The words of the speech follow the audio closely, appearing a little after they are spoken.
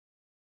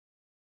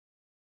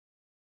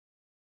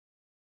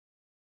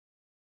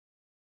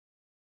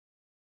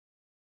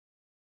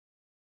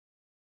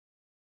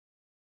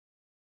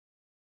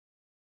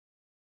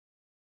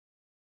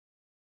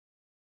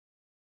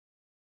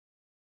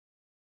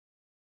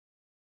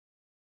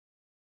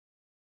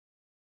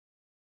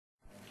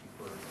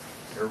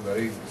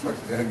Everybody looks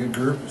like they had a good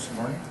group this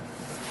morning.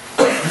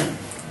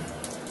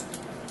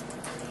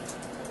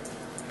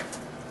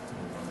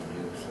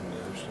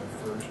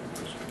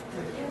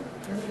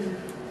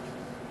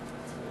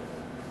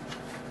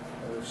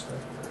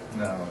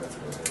 No, that's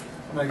good.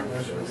 Make a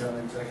motion to go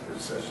in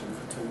executive session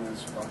for 2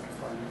 minutes for Dr.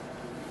 Fine.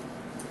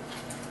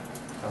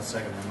 I'll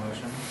second the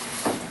motion.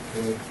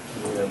 Okay,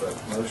 we have a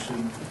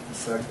motion, a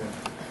second,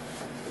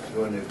 to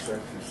go into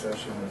executive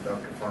session with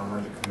Dr.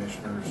 Farmer, the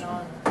commissioners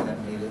that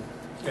needed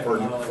for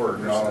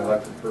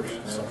non-elected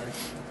personnel. Sorry.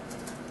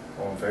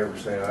 All in favor,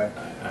 say aye.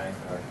 Aye.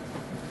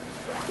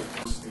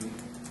 Steve,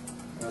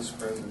 Vice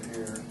President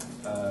here,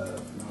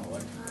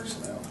 non-elected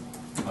personnel.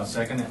 I'll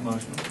second that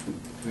motion.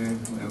 Okay,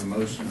 we have a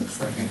motion, a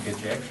second.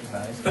 Get you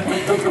exercise.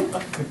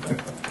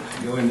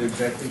 Go into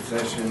executive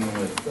session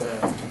with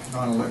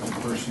non-elected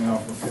personnel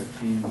for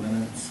 15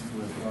 minutes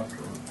with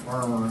Dr.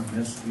 Farmer,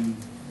 Misty,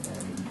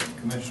 and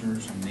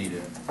commissioners and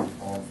Nita.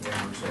 All in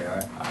favor, say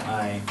aye.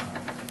 Aye.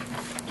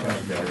 Is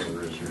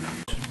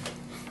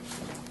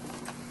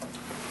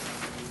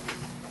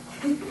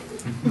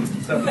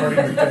that part of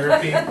your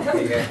therapy?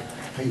 Yeah.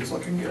 Hey, it's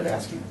looking good,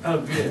 ask him. Oh,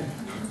 good.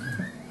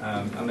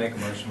 I make a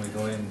motion, we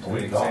go into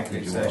We executive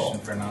adopted you all. session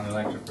for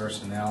non-elected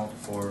personnel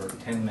for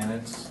 10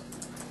 minutes.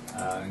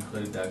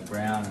 Include Doug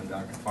Brown and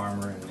Dr.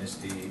 Farmer and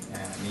Misty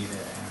and Anita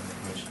and the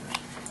commissioners.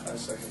 I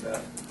second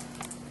that.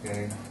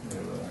 Okay, we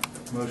have a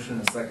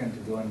motion, a second to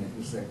go into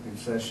executive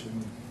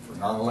session for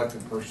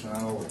non-elected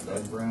personnel with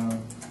Doug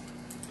Brown,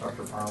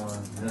 Dr. Farmer,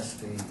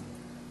 Misty,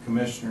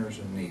 commissioners,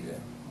 and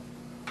Nita.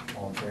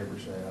 All in favor,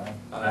 say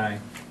aye. Aye.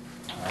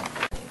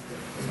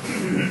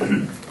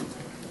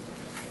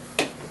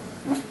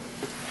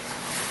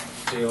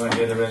 So you want to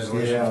do the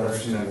resolution Yeah, first?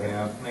 let's do that. Okay,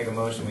 I'll make a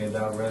motion, we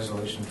adopt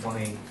resolution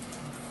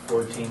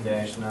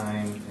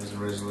 2014-9 is a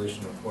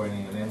resolution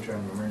appointing an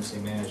interim emergency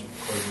management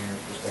coordinator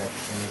for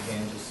Stafford County,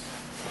 Kansas.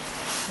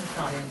 It's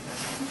not in there.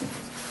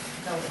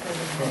 No, it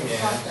doesn't. Yeah.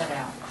 Cross that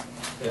out.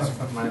 That's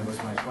was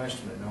my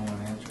question, but no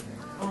one answered it.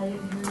 I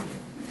didn't hear you.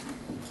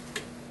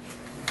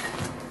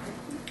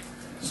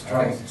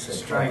 Strike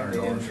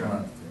the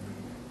interim.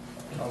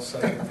 I'll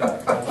second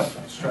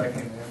that.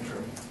 Striking the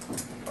interim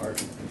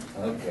part.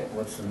 Okay,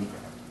 what's the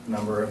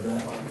number of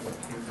that?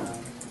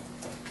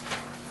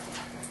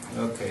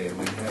 Okay,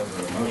 we have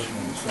a motion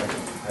and a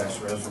second to pass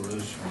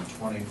resolution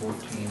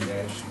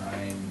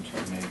 2014-9 to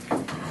make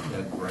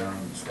Doug Brown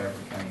the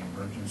Stafford County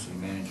Emergency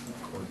Management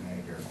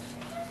Coordinator.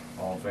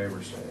 All in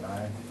favor, say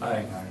aye.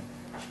 Aye.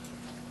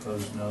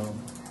 Opposed, no.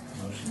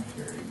 Motion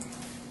carried.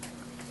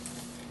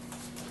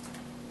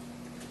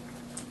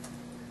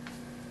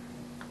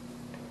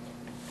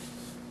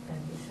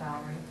 And the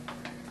salary.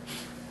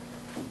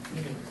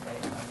 You need to say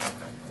it.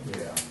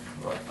 Yeah.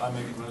 I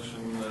make a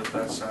motion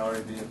that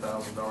salary be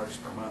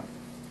 $1,000 per month.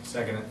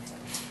 Second it.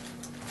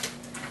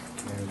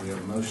 Okay, we have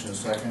a motion and a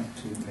second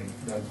to make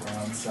Doug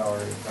Brown's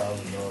salary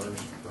 $1,000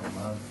 per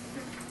month.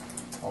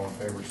 All in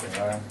favor, say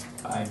aye.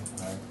 Aye.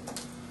 Aye.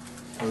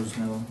 Opposed,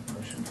 no.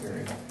 Motion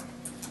carried.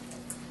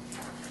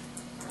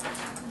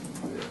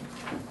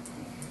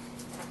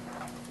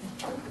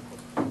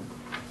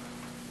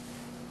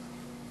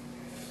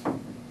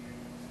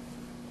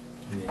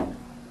 Yeah.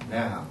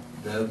 Now,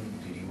 Doug,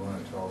 do you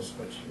want to tell us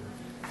what your...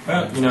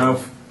 Well, you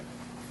know,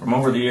 from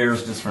over the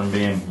years, just from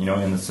being, you know,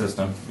 in the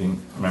system,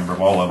 being a member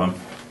of all of them,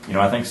 you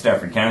know, I think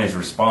Stafford County's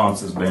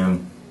response has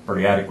been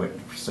pretty adequate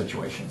for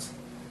situations.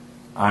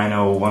 I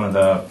know one of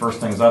the first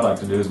things I'd like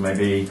to do is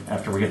maybe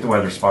after we get the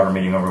weather spotter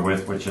meeting over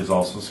with, which is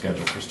also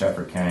scheduled for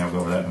Stafford County, I'll go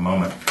over that in a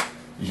moment,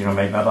 is, you know,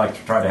 maybe I'd like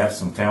to try to have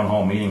some town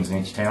hall meetings in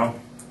each town.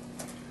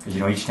 Because, you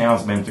know, each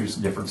town's been through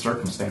some different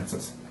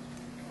circumstances.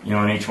 You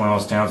know, in each one of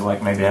those towns,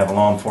 like maybe have a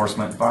law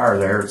enforcement and fire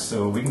there,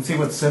 so we can see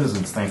what the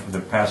citizens think of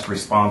their past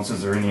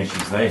responses or any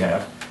issues they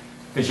have.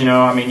 Because, you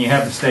know, I mean, you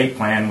have the state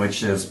plan,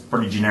 which is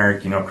pretty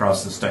generic, you know,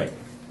 across the state.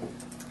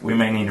 We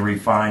may need to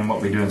refine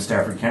what we do in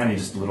Stafford County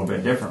just a little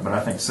bit different, but I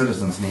think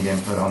citizens need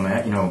input on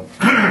that, you know,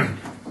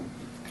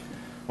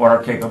 what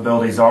our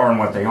capabilities are and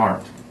what they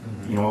aren't.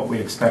 You know, what we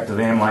expect of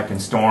them, like in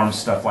storms,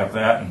 stuff like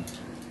that, and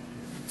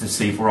to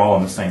see if we're all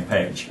on the same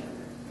page.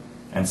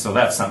 And so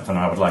that's something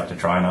I would like to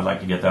try, and I'd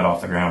like to get that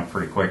off the ground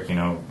pretty quick, you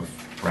know,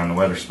 around the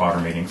weather spotter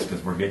meetings,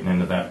 because we're getting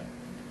into that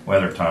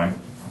weather time.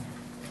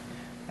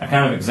 I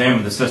kind of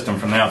examined the system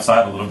from the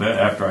outside a little bit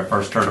after I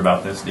first heard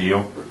about this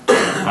deal.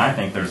 I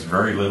think there's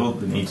very little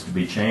that needs to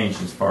be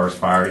changed as far as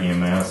fire,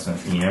 EMS, and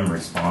EM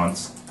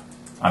response.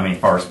 I mean, as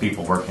far as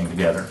people working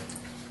together.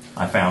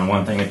 I found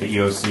one thing at the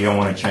EOC I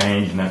want to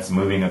change, and that's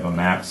moving of a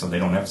map so they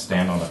don't have to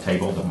stand on a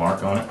table to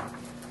mark on it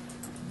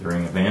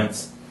during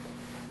events.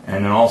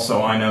 And then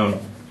also, I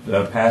know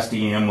the past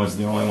EM was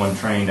the only one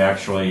trained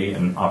actually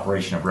in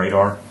operation of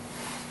radar.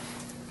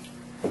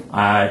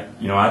 I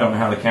don't know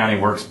how the county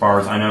works as far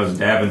as I know, as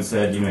Davin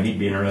said, you know, he'd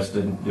be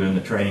interested in doing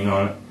the training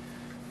on it.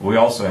 We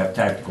also have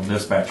tactical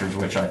dispatchers,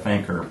 which I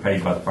think are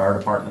paid by the fire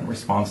department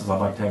responses. I'd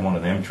like to have one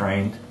of them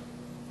trained.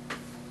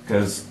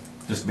 Because,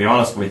 just to be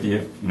honest with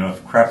you, you know,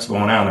 if crap's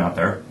going on out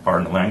there,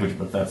 pardon the language,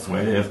 but that's the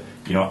way it is,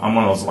 you know, I'm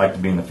one of those that like to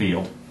be in the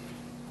field.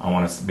 I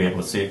want to be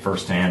able to see it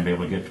firsthand, be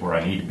able to get to where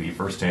I need to be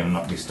firsthand and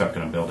not be stuck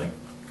in a building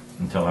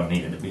until I'm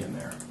needed to be in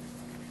there.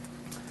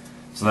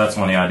 So that's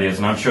one of the ideas,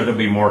 and I'm sure there'll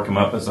be more come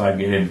up as I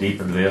get in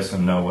deeper to this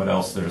and know what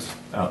else there's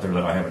out there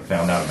that I haven't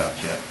found out about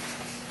yet.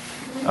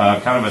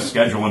 Kind of a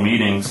schedule of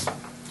meetings.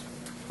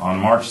 On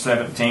March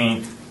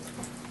 17th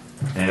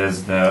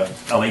is the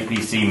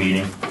LAPC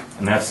meeting,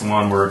 and that's the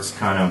one where it's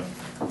kind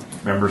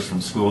of members from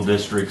school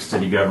districts,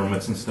 city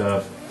governments and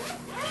stuff.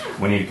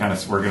 We need to kind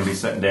of, we're going to be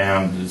sitting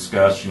down to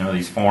discuss,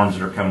 these forms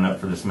that are coming up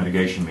for this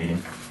mitigation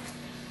meeting.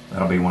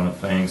 That'll be one of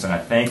the things. And I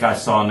think I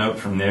saw a note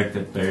from Nick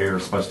that they're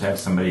supposed to have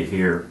somebody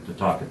here to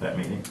talk at that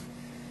meeting.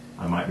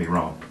 I might be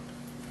wrong.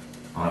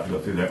 I'll have to go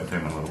through that with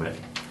him in a little bit.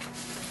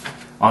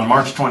 On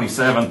March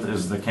 27th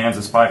is the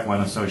Kansas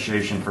Pipeline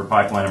Association for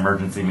Pipeline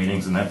Emergency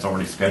Meetings, and that's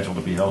already scheduled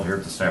to be held here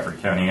at the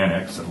Stafford County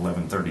Annex at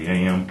 11:30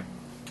 a.m.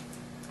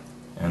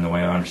 And the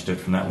way I understood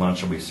from that,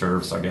 lunch will be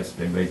served, so I guess if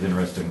anybody's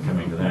interested in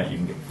coming to that, you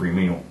can get a free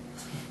meal.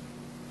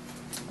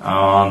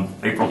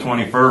 April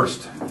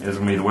 21st is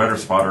going to be the weather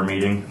spotter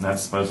meeting, and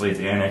that's supposedly at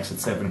the Annex at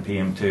 7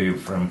 p.m. too.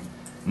 From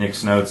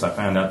Nick's notes, I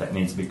found out that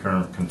needs to be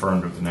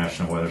confirmed with the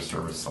National Weather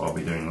Service, so I'll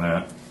be doing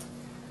that.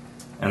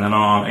 And then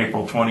on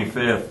April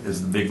 25th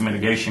is the big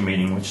mitigation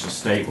meeting, which the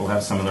state will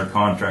have some of their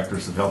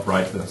contractors that help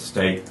write the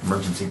state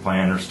emergency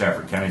plan or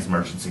Stafford County's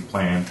emergency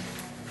plan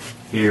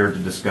here to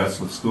discuss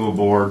with school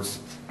boards,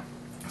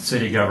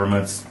 city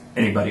governments,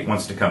 anybody who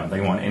wants to come.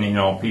 They want any and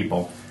all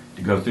people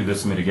to go through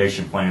this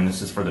mitigation plan.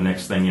 This is for the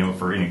next thing,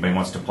 for anybody who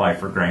wants to apply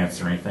for grants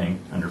or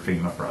anything under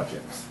FEMA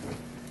projects.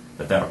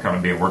 But that'll kind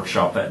of be a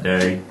workshop that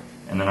day.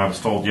 And then I was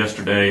told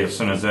yesterday, as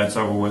soon as that's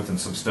over with and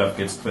some stuff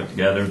gets put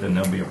together, then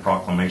there'll be a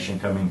proclamation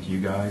coming to you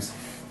guys,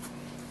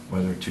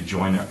 whether to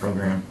join that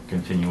program,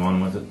 continue on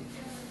with it.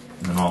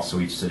 And then also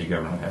each city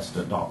government has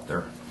to adopt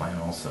their plan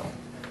also.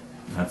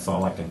 And that's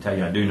all I can tell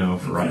you I do know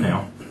for right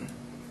now.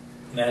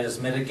 Now, is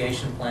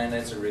mitigation plan,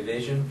 that's a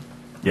revision?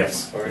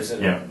 Yes. Or is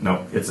it? Yeah,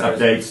 no, it's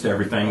updates to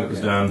everything that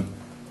was done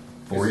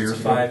 4 years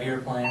It's ago. a 5-year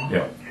plan?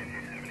 Yeah.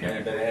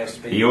 Yeah, but it has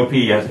to be.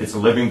 EOP, it's a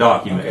living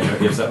document.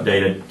 Okay. It's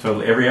updated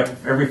totally.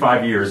 Every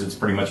 5 years, it's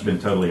pretty much been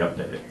totally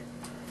updated.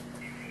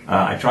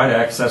 I tried to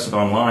access it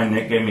online.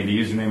 Nick gave me the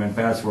username and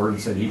password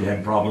and said he'd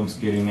had problems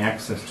getting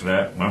access to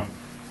that. Well,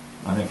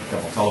 I think a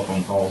couple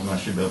telephone calls and I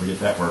should be able to get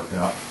that worked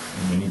out.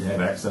 And we need to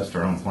have access to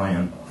our own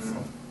plan.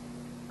 So.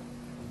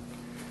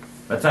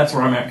 But that's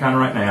where I'm at kind of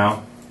right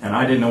now. And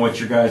I didn't know what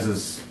your guys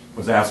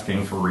was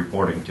asking for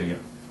reporting to you.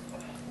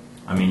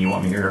 I mean, you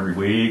want me here every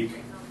week?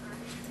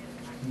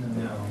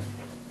 No.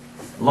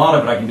 A lot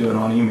of it I can do it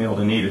on email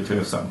to Nita too.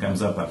 If something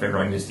comes up, I figure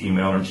I can just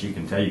email her and she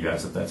can tell you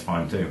guys if that's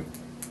fine too.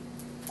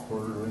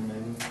 Quarterly,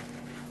 maybe?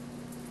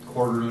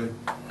 Quarterly?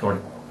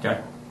 Okay.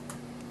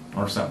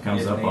 Or if something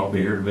comes If up, I'll be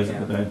need here to be, visit yeah.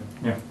 with that.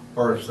 Yeah.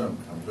 Or if something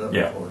comes up,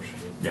 Yeah. of course.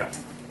 Yeah.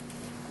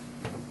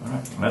 All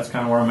right. Well, that's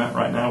kind of where I'm at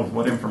right now with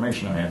what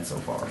information I had so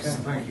far. Okay,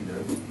 thank you,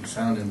 Doug. You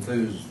sound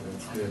enthused.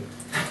 That's good.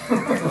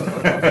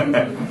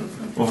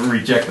 We'll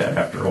reject that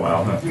after a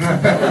while, huh?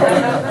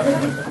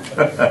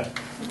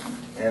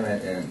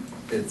 And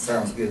it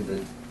sounds good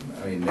that,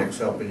 Nick's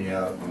helping you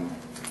out, and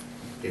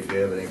if you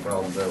have any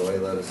problems that way,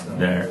 let us know.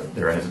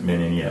 There hasn't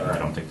been any yet. I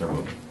don't think there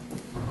will be.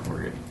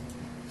 We're good.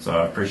 So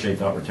I appreciate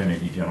the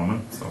opportunity,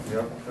 gentlemen. So.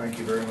 Yep, thank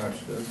you very much,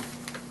 Doug.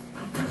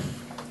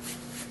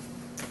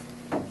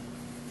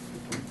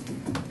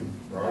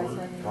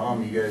 Robert,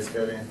 Tom, you guys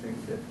got anything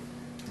to?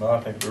 No, I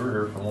think we were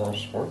here for moral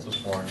sports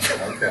this morning.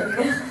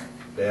 Okay.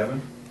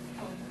 Devin?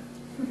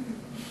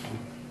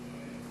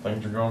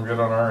 Things are going good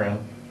on our end.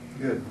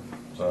 Good.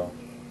 So,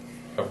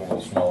 a couple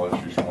little small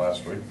issues from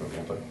last week, but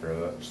we'll take care of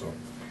that. So,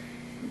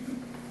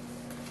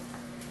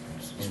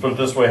 let's put it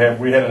this way: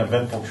 we had an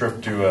eventful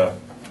trip to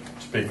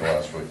Topeka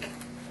last week.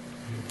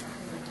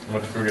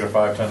 Went to go get a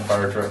 5-ton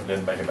fire truck and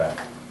didn't make it back.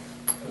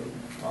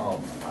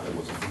 Oh,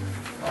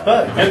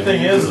 But the good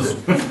thing is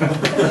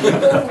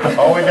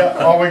all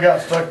we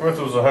got stuck with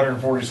was a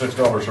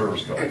 $146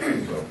 service call.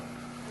 So,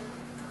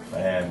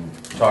 and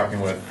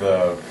talking with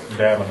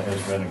Davin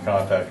has been in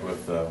contact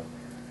with the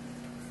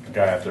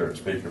guy out there at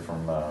Speaker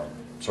from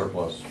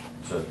Surplus.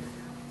 Said,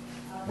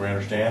 we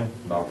understand,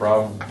 no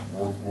problem.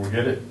 We'll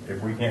get it.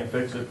 If we can't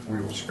fix it, we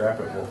will scrap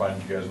it. We'll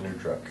find you guys a new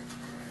truck.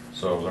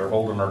 So they're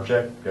holding our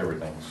check,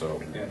 everything.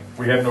 So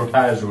we have no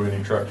ties to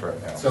any trucks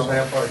right now. So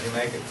how far did you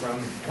make it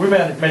from? We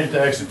made it to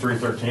exit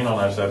 313 on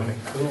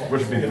I-70,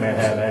 which would be the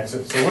Manhattan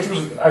exit. So which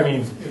was,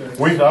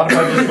 we thought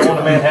about just going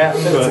to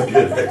Manhattan,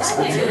 but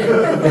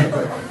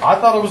I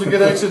thought it was a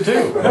good exit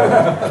too.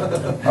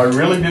 I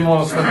really didn't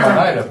want to spend my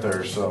night up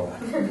there, so.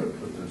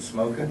 was it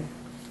smoking?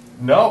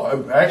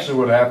 No, actually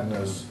what happened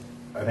is,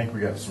 I think we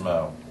got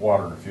some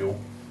water and fuel.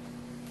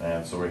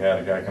 And so we had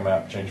a guy come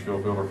out and change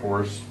fuel filter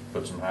for us,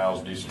 put some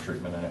Howes diesel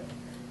treatment in it.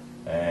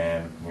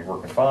 And we're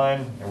working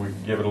fine, and we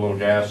can give it a little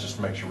gas just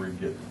to make sure we can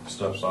get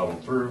stuff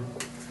soldered through.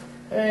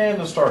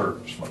 And the starter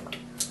smoked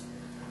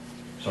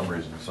for some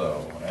reason.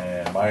 So,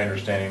 and my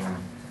understanding,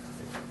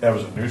 that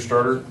was a new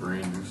starter.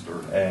 Brand new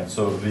starter. And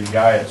so the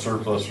guy at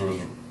Surplus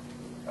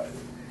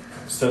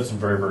said some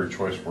very, very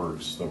choice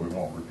words that we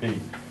won't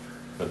repeat.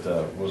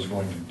 but was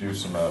going to do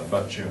some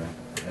butt chewing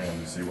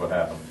and see what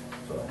happened,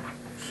 so.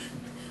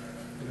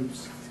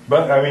 Oops.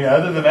 But, I mean,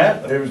 other than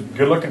that, it was a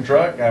good-looking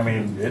truck. I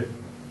mean, it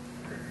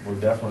would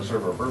definitely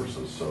serve our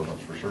purposes, so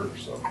that's for sure,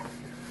 so.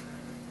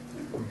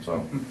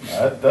 So,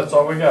 that's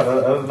all we got.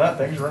 Other than that,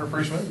 things are running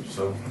pretty smooth,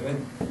 so.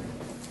 Good.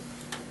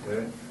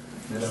 Good.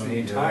 Don't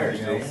need tires,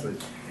 do you?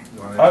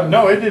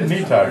 No, it didn't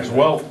need tires.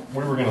 Well,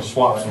 we were gonna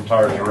swap some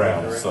tires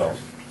around, so.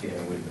 Yeah,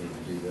 we need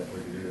to do that,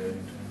 we can do that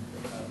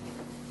anytime.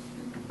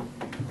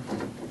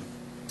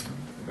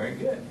 Very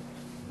good.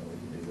 Yeah, we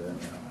can do that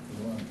now. if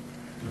you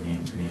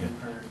want. Need it.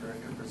 Our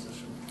director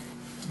position.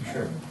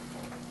 Sure.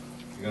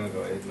 You're gonna go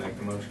ahead and make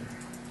the motion?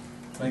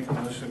 Make a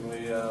motion, we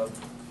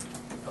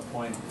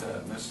appoint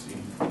Misty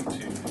to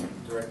the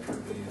director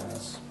of the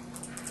EMS.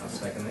 I'll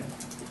second it.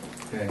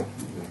 Okay, we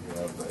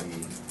have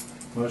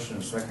a motion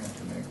and second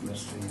to make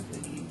Misty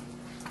the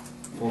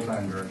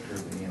full-time director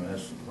of the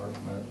EMS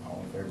department.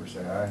 All in favor,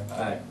 say aye.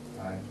 Aye.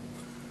 Aye.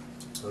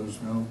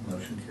 Opposed, no.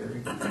 Motion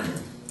carried.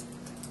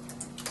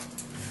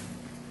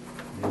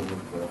 Deal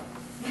with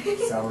the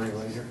salary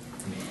later.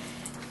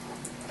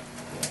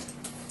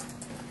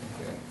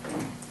 Okay.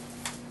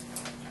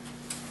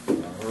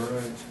 All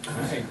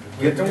right. Hey,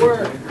 get to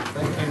work.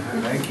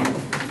 Thank you.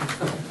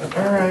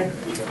 All right.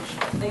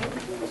 Thank you.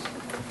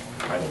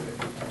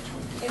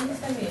 Can you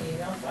send me an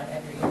email so I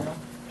have your email?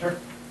 Sure.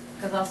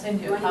 Because I'll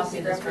send you a copy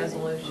of this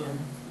resolution.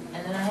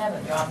 And then I have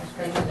a job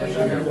description.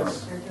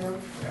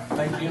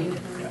 Thank you.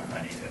 Yeah,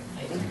 I need it.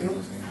 Thank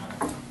you.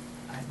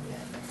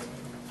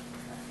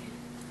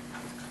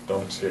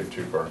 Don't escape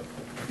too far.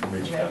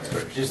 Reach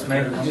downstairs. Just start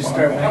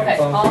making Okay,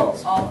 phone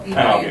calls. I'll And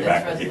I'll email you get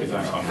back this with you because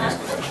resolution. I'm on this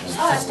question.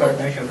 Just start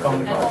making phone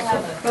And we'll calls.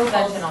 have a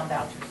session on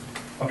vouchers.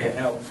 Okay,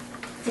 help.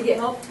 To get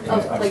help? Yeah, Oh,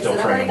 I'm like I still said,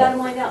 I've already trainable. got them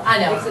lined out. I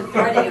know. Like I said,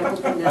 Friday, I'm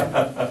hoping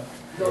to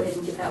go ahead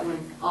and get that one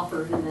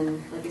offered, and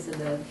then, like I said,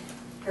 the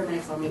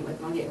paramedics I'll meet with,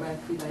 and I'll get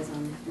back to you guys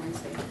on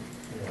Wednesday.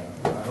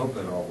 Yeah, I hope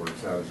that all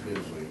works out as good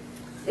as we.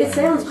 It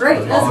sounds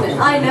great, doesn't it?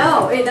 I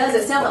know, it does,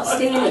 it sounds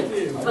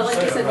outstanding. But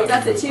like you said, we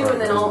got the two,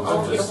 and then I'll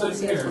get a whole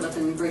schedule split up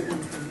in great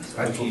ones.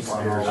 I keep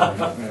on all of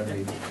them. It's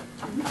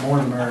gonna be more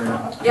than merry.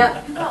 Yep.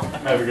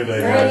 Have a good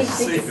day, Ready?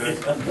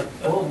 guys.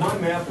 Well, my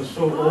map is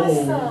so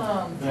old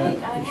Awesome. that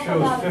I it have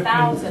shows about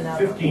 1,000 of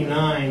them.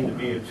 59 to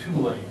be a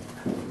two-lane.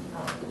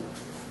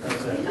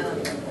 That's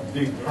that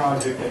big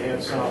project they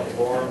had south of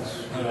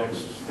Lawrence, the next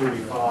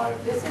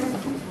 35. This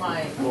is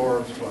my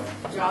Lawrence way.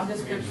 job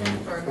description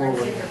for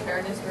emergency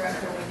preparedness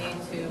director we need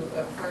to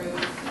approve.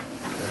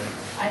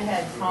 I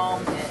had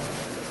Tom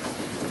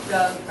and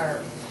Doug,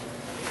 or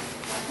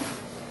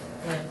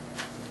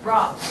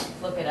Rob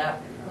look it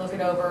up, look it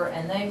over,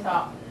 and they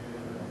thought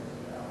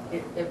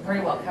it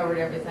pretty well covered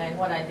everything.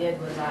 What I did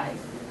was I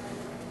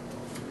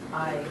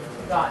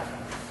got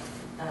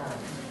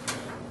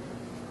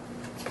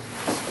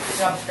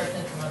job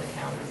descriptions from other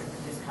counties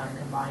and just kind of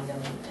combined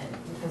them,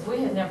 and because we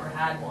had never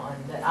had one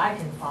that I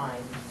can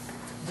find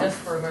just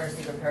for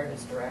emergency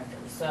preparedness director.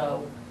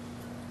 So,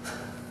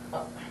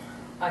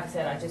 like I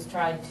said, I just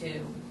tried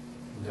to.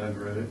 Doug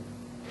read it.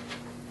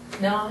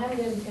 No, I haven't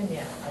given it to him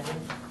yet. I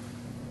didn't.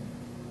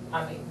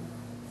 I mean,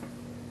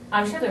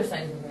 I'm sure there's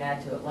things we can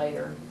add to it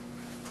later.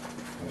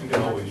 You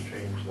can always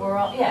change those. We're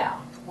all, yeah,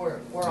 we're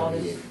all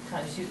just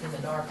kind of shooting in the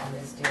dark on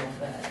this deal,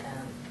 but,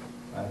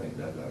 I think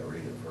Doug ought to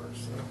read it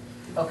first,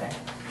 so. okay.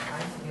 I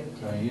can give it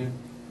to Now you. you,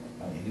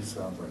 I mean, he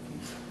sounds like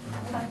he's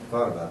Okay,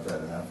 thought about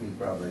that enough. He's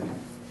probably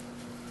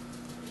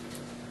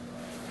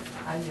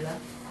I can do that.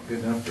 good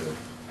enough to,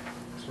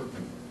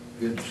 certainly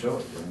good to show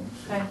it to him.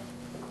 so. Okay.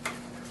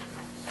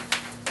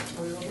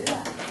 We will do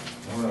that.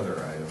 One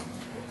other item.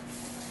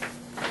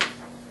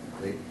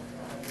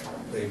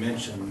 They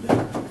mentioned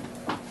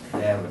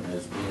Gavin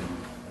as being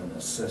an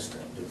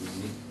assistant. Do we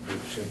need,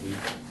 should we,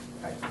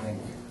 I think,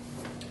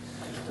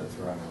 just to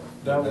throw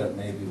out, that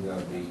maybe we ought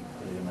to be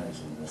put him as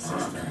an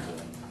assistant.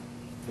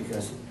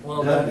 Because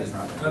Well, Doug is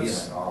not gonna be in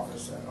that's- that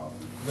office that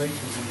often. They can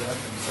do that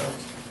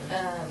themselves.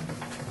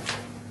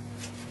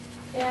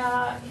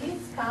 Yeah,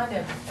 he's kind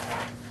of,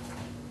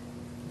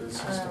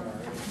 Business let owner.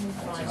 me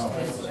find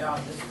his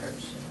job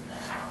description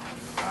now.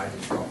 I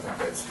just don't think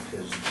that's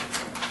his,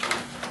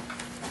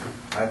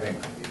 I think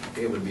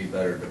it would be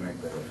better to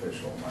make that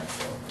official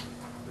myself,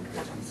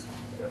 because he's,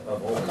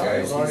 of all the I thought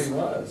it guys, already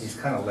was. he's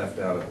kind of left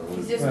out of the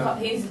He's loop.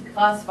 just, he's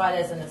classified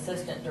as an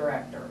assistant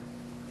director.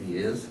 He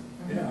is?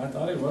 Yeah, I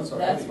thought he was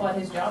already. That's what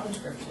his job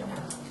description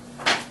is.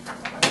 I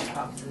have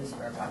copies of this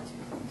for everybody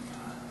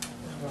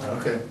too.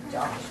 Okay.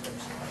 Job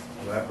description.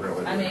 Well, that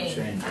really I wouldn't mean,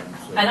 change him,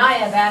 so. And I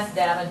have asked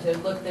Davin to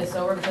look this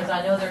over because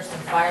I know there's some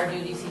fire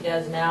duties he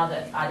does now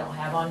that I don't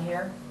have on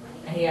here,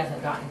 and he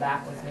hasn't gotten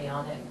back with me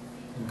on it.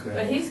 But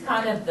Okay. he's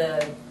kind of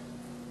the,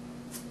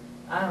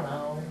 I don't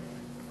know,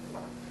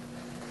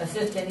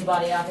 assist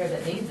anybody out there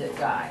that needs it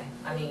guy.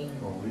 I mean,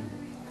 Well,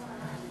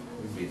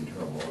 we'd be in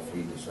trouble if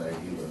he decided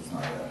he was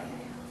not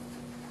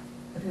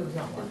if he was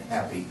not one.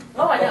 happy.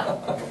 Oh, I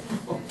know.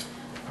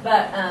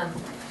 But,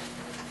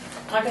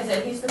 like I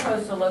said, he's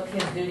supposed to look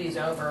his duties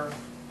over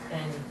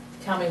and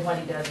tell tell me what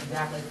he does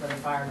exactly for the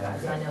fire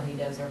guys. I know he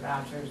does their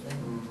vouchers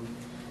and,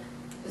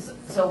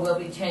 so we'll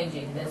be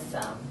changing this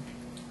some.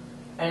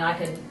 And I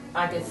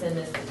could send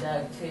this to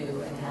Doug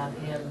too and have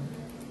him,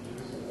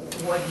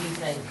 what do you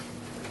think?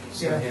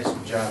 So his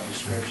job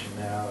description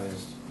now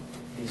is,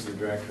 he's the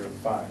director of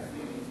fire.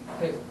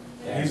 Who?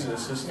 He's an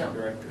assistant No,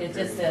 director. it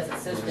just says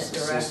assistant He's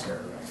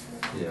director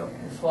Yeah,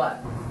 is what,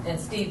 and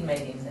Steve made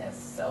him this,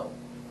 so,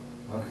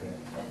 okay.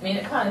 I mean,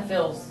 it kind of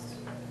feels,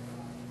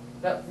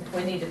 but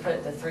we need to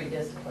put the 3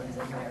 disciplines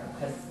in there,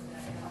 because,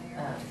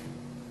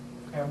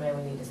 or maybe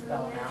we need to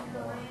spell them out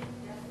more.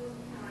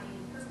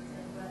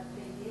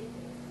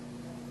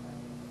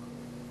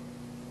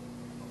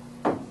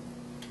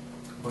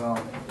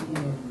 Well,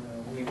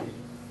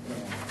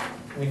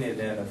 We need to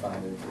identify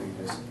the 3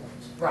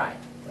 disciplines. Right,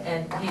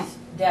 and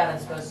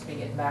Davin's supposed to be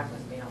getting back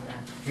with me on that.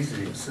 he's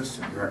the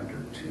assistant director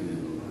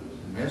to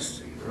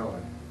Misty,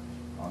 really,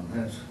 on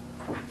this.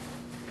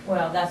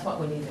 Well, that's what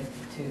we need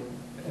to,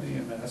 At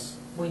EMS.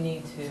 we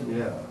need to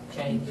Yeah.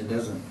 change. It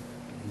doesn't,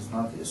 he's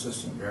not the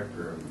assistant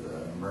director of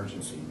the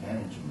emergency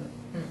management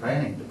Mm.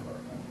 planning department.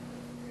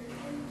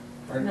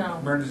 No.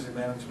 Emergency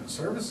Management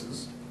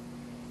Services.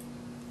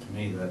 To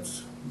me,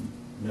 that's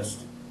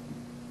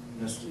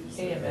Misty's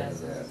the head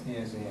EMS. of that. He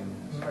is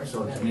EMS.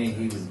 So to me,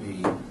 he would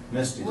be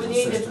Misty's We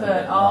need to assistant. put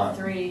but all not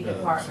 3 Doug's.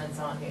 departments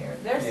on here.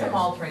 There's some Yes,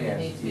 altering that yes,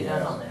 needs to be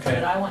done on this, Okay.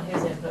 but I want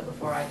his input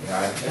before I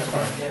Yeah, just jump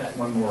in and do it.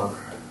 one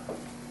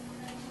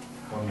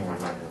more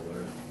level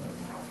there.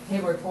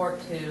 He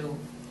report to,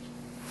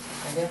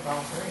 I guess,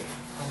 all 3.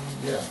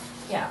 Yeah,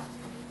 Yeah,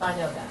 I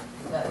know that,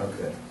 but,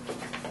 okay.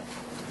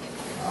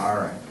 All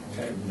right.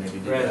 Okay. Maybe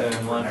do Rather that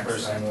than for one next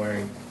person time.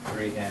 wearing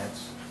 3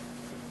 hats,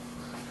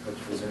 which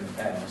was in the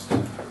past, now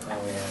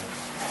we have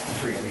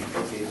 3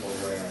 people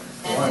wearing.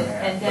 One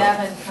hat. and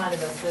Davin kind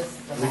of assists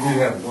them We all. do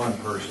have one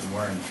person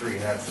wearing 3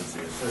 hats as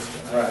the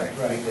assistant, I Right, think,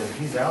 right. because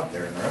he's out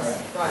there and the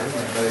rest, Right.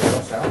 everybody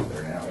else out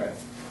there now. Right.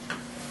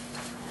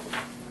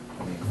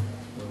 I mean,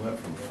 we went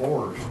from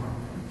 4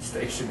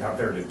 stationed out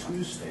there to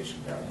 2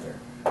 stationed out there.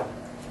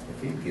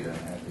 If he'd get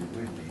unhappy,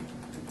 we'd be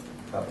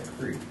up a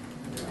creek.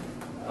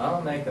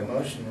 I'll make a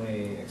motion,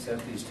 we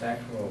accept these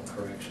tactical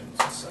corrections.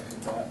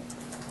 Second that.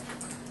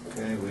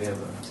 Okay, we have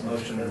a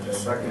motion and a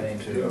second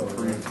to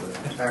approve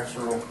the tax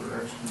roll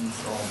corrections.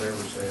 All in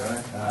favor, say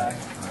aye. Aye.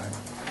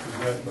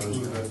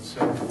 Is that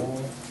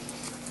acceptable?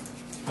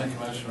 Make a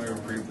motion to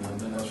approve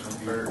the minutes from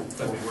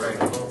February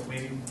 12th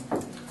meeting.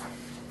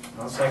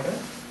 I'll second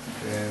it.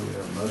 Okay, we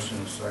have a motion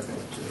and a second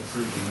to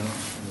approve the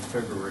minutes from the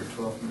February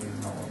 12th meeting.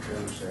 All in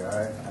favor, say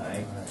aye.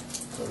 Aye.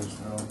 Opposed,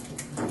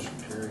 no. Motion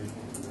carried.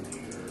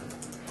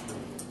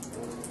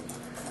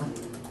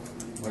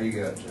 What do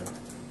you got, Jeff?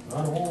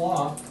 Not a whole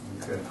lot.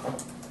 Okay.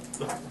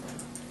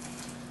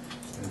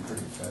 It's been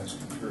pretty fast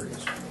and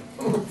furious.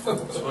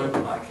 That's why we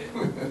like it.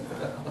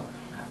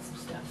 Got some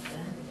stuff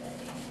done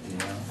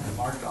today. Yeah.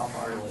 Marked off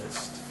our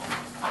list.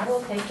 I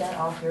will take that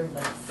off your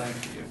list.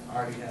 Thank you.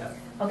 Already have.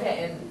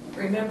 Okay, and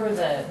remember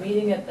the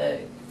meeting at the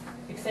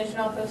extension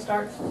office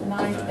starts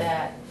tonight, Tonight.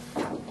 that,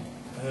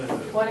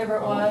 whatever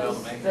it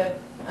was, the,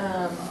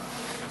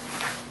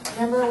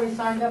 remember we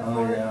signed up Oh,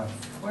 for it? yeah.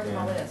 Where's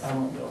my Yeah. list? I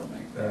won't be able to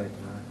make that.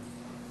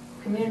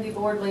 Community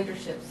Board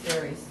Leadership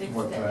Series, 6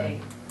 What to time?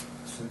 8.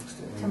 6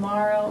 to 8.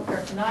 Tomorrow, or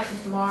tonight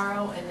and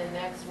tomorrow, and then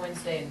next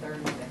Wednesday and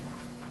Thursday.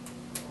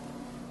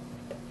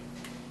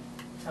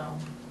 So,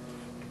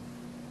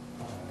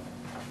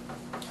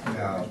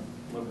 Now,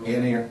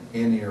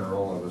 any or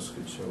all of us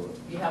could show up.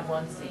 you have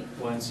 1 seat.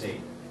 1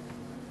 seat.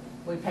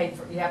 We paid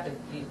for, we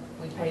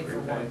paid for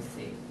 1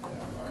 seat.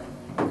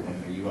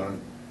 Okay, you want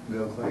to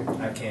go, Clay?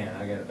 I can't,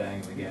 I gotta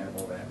bang the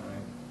gavel that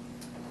night.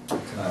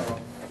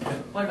 Tonight.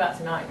 What about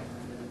tonight?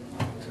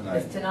 Tonight.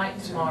 It's tonight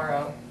and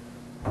tomorrow,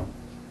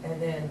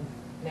 and then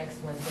next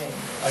Wednesday.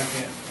 I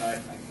can't tonight,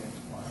 I can't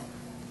tomorrow.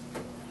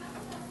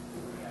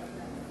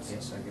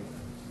 Yes,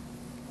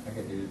 I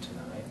could do it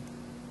tonight.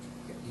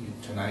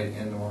 Tonight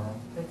and tomorrow?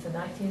 It's the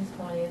 19th,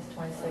 20th,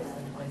 26th,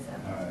 and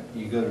 27th. All right,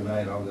 you go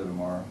tonight, I'll go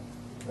tomorrow.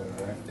 Is that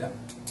all right? Yeah.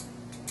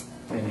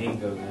 And he can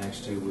go the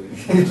next 2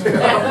 weeks. Next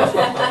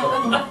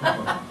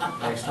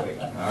week.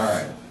 All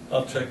right.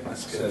 I'll check my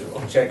So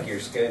schedule. check your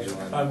schedule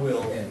and. I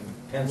will. And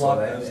pencil Block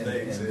that those and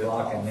days and in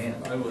block off. them in.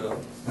 I will.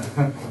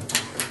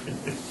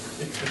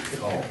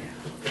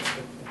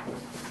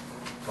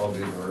 Call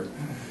do work.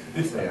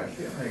 Say, I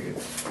can't make it.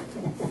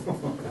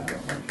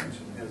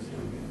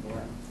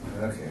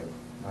 Okay,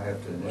 I have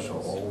to initial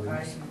all Are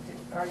these.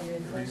 you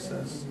in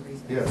Recess.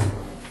 Yes,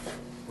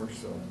 we're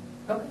still in.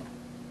 Okay.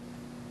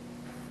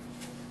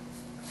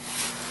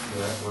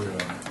 Yeah, we're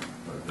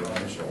gonna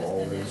initial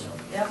all these.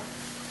 Yep.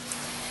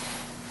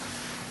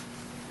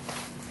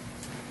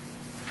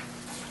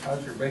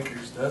 How's your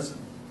baker's dozen?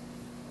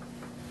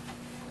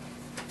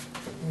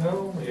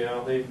 No,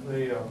 yeah, they,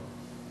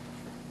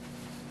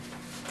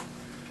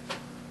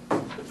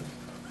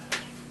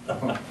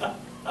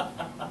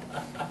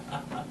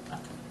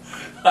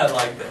 I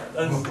like that.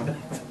 That's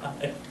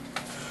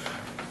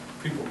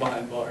people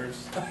behind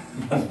bars.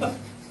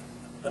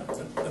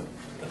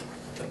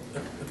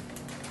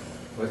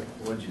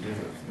 What'd you do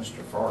with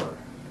Mr. Farr?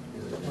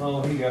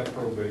 Oh, he got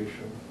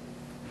probation.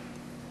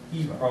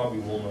 He probably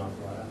will not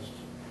last,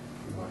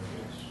 in my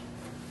guess.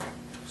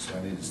 So I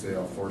need to stay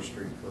off 4th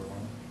Street for a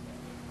while?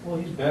 Well,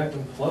 he's back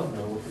in club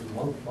now with his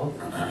month.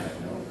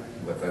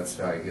 But that's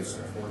how he gets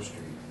to 4th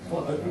Street.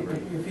 Well,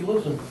 if he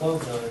lives in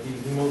club now,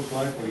 he most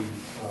likely,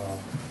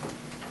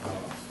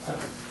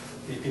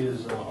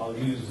 I'll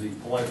use the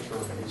polite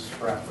term, he's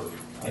scrapper.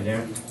 Hey,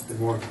 Darren? Good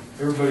morning.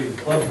 Everybody in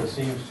the club that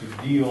seems to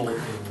deal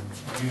in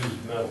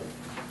used metal.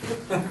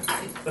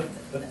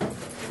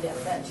 Yeah,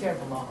 that chair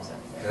belongs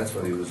up there. That's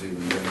what he was even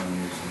doing when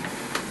he was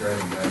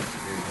driving back to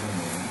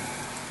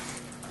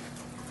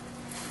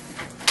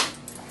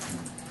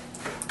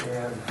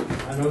And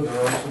I know there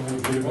are some who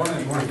do people to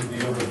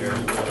deal with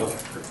used metal,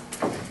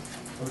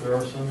 but there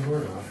are some who are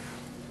not.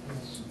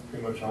 That's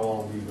pretty much how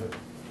I'll leave it.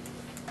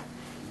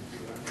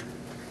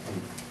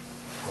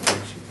 What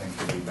makes you think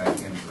he'll be back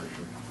in for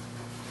sure?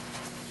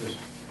 Just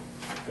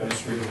got to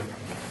treat it.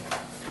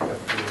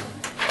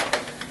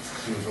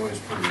 He was always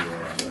pretty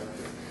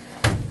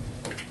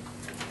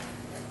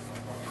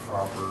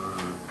proper,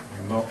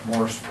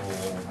 remorseful.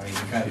 I mean, he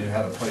kind of knew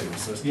how to play the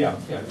system. Yeah,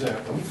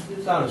 exactly.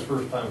 It's not his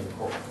first time in the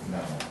court. No.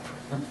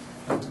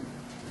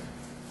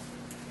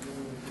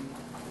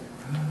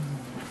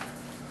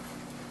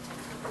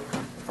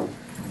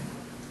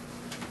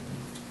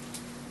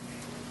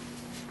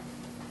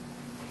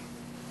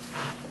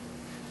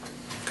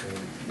 Okay,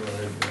 go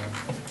ahead,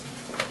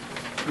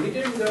 Dan. We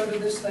didn't go to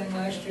this thing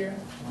last year?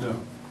 No.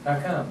 How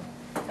come?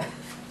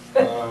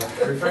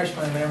 Refresh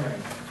my memory.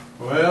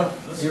 Well,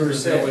 You were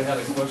saying we had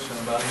a question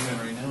about even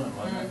renewing,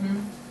 wasn't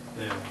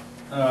it?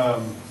 yeah.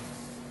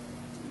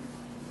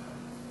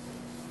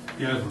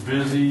 You guys were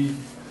busy,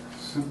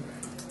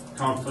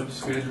 conflict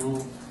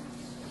schedule,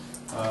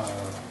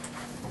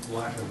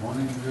 lack of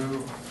wanting to go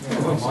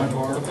on my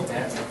part.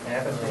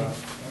 Apathy?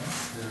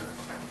 Yeah.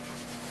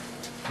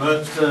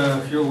 But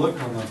if you'll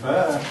look on the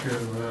back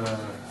of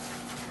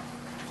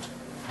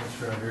what's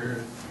right here,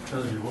 it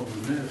tells you what we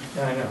missed. I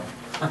know.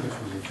 This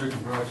was a chicken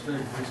fried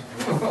steak,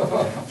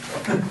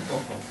 basically.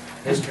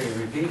 History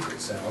repeats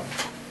itself.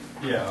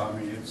 Yeah, I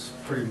mean, it's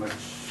pretty much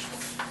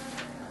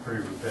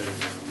pretty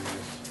repetitive. I mean,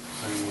 it's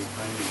same old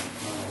thing,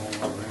 not a whole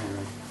lot of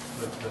anything.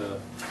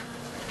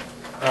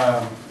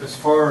 But as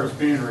far as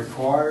being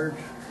required,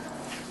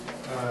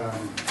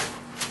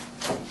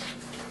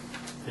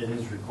 it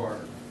is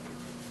required.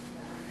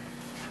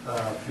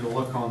 If you'll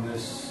look on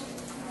this,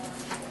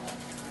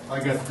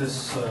 I got this,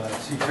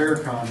 see,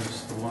 Terracon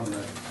is the one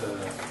that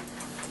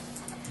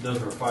does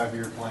our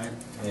 5-year plan.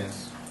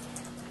 Yes.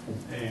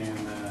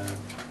 And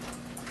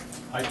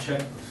I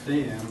checked with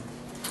them.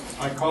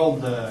 I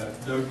called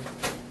Doug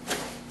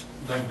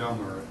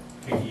Dummer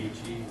at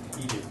KDHE.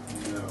 He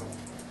didn't know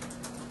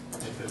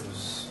if it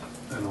was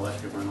an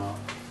elective or not.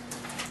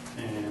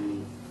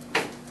 And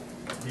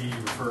he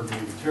referred me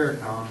to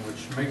Terracon,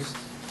 which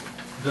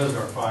does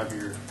our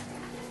 5-year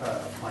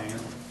plan.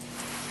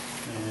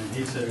 And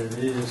he said it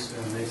is,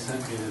 and they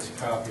sent me this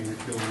copy.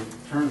 If you'll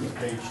turn to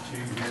page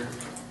 2 here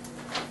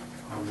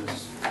on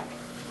this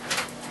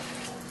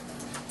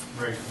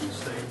right from the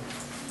state,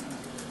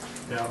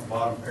 down at the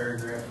bottom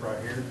paragraph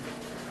right here.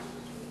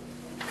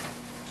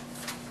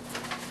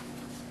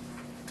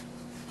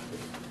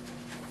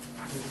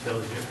 It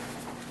tells you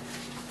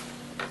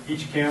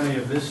each county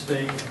of this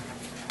state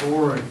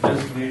or a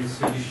designated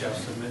city shall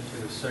submit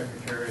to the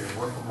secretary a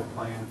workable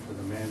plan for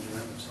the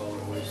management of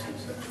solid waste in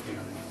such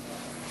county.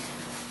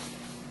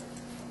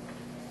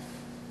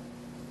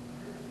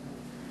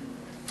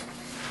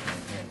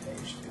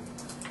 Page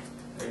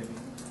 2.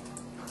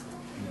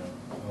 No.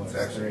 Oh, It's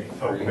actually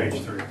Oh,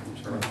 page 3, I'm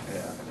sorry.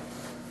 Yeah.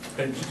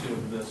 Page 2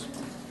 of this.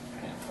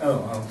 Oh,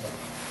 okay.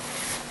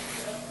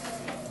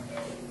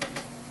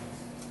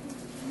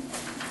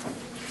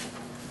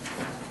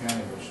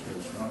 County which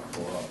does not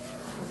co-op.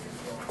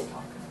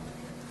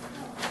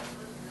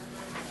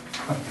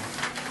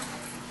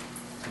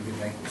 You'd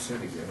think the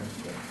city did it,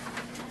 but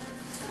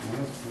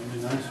Well, it'd be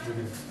nice if we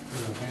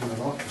could hand it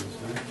off to this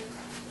thing.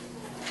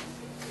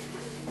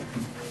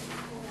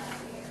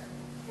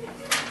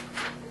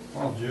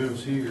 While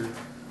Joe's here.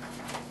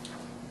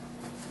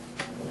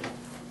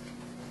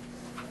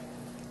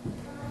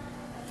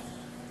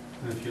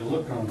 And if you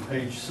look on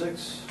page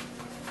 6,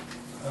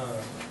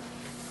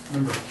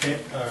 remember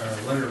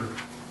letter,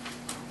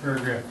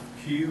 paragraph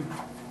Q,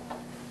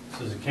 it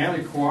says the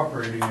county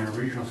cooperating in a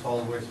regional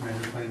solid waste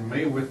management plan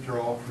may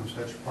withdraw from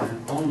such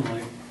plan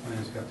only when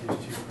it's got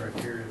these 2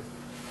 criteria.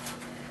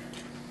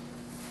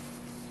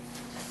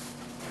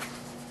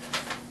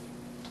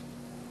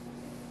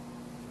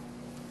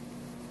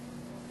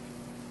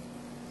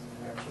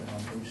 actually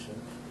on page 6.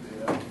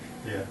 Yeah.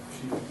 Yeah.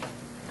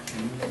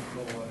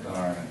 All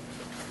right.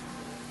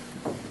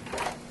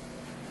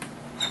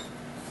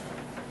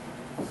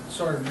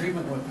 So our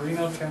agreement with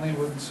Reno County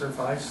wouldn't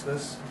suffice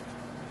this?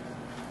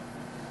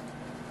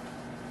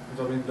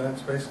 'Cause I mean,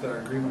 that's basically our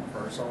agreement for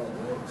our solid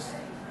waste.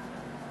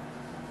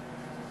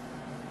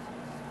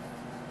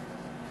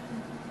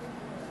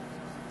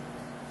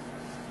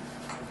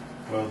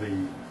 Well,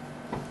 the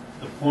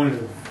point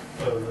of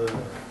the,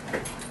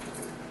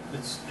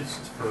 it's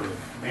for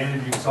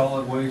managing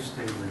solid waste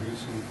and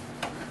reducing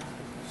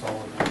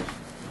solid waste.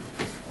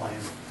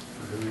 Plan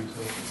for doing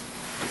so.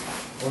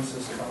 What's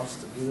this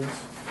cost to do this?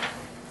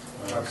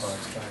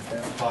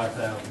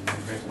 $5,000,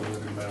 you're basically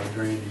looking about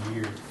 $1,000 a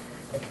year.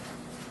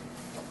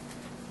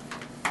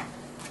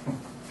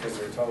 Because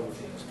their total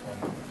fee is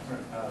 20.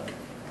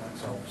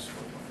 That's all.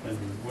 And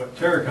what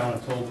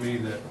Terracon told me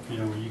that, you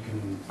know, you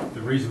can,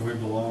 the reason we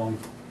belong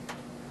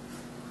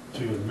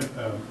to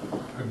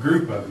a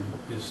group of them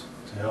is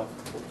to help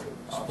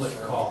split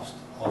the cost,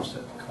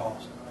 offset the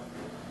cost.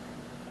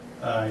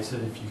 He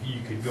said if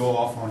you could go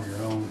off on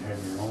your own,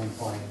 have your own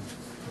plan,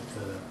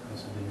 but I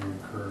said then you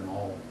incur in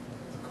all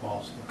the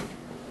cost of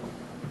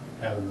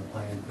having the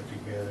plan put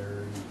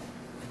together.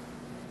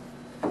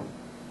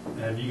 And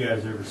have you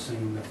guys ever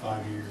seen the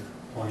 5-year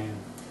plan?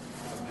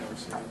 I've never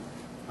seen it.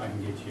 I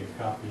can get you a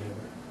copy of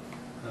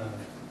it.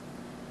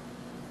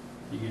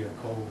 You get a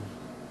cold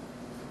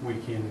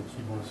weekend that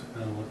you want to sit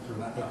down and look through,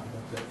 think about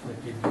that, they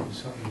can give you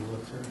something to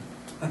look through.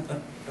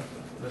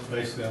 But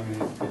basically, I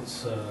mean,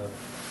 it's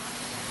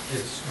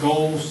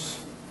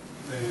goals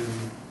and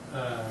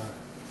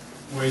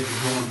ways of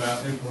going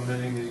about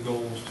implementing these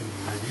goals to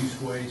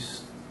reduce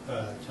waste.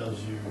 Tells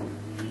you,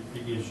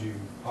 it gives you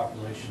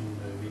population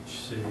of each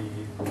city,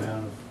 the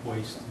amount of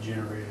waste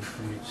generated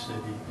from each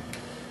city,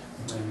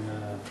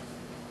 and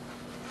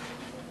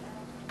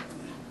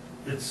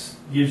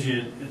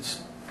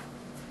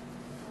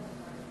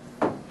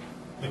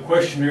the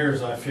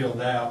questionnaires I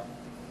filled out.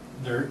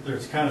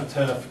 It's kind of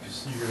tough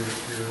because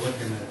you're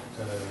looking at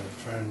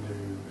trying to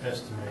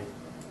estimate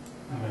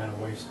the amount of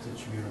waste that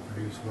you're going to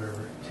produce,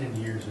 whatever, 10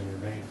 years in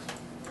advance.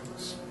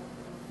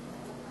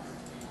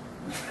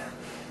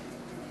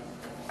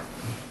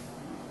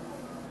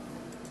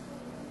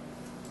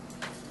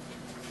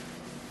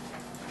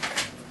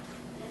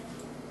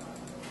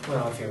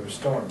 Well, if you were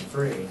storm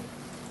free,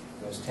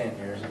 those 10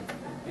 years, it'd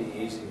be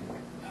easy.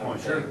 I Oh,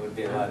 would sure. think it would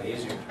be a lot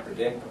easier to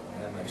predict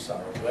how much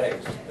solid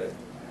waste, but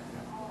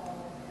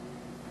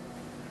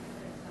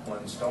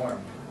one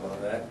storm, well,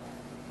 that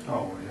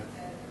Oh,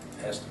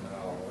 yeah. estimate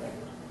all the way.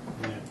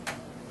 Yeah.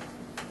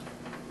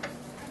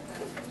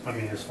 I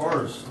mean, as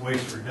far as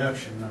waste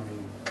reduction, I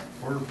mean,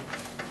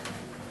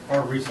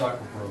 our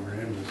recycle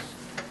program is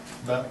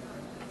about,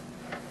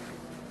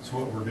 it's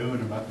what we're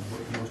doing about the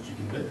most you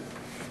can do.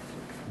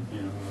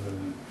 You know,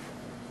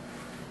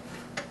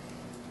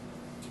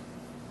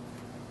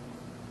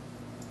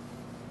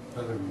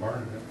 other than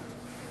burning it,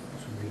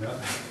 which would be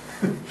nothing.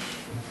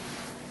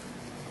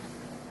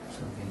 So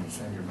can you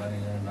send your money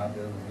in and not be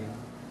able to read?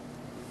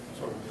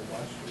 Sort of did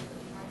last year.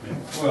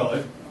 Yeah. Well,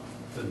 it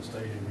doesn't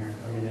state in here.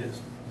 I mean, it's,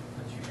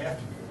 but you have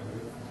to be able to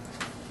do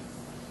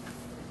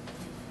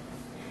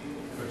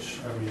it. Which,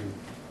 I mean,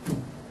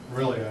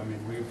 really, I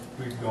mean,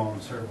 we've gone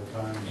several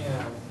times.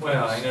 Yeah,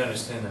 well, I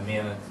noticed in the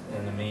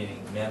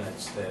meeting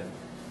minutes that,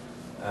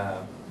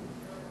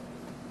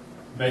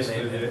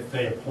 Basically,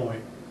 they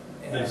appoint,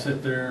 yeah. they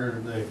sit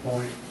there, they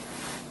appoint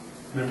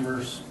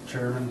members,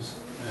 chairmans,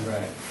 and.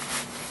 Right.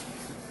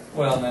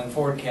 Well, and then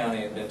Ford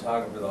County had been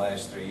talking for the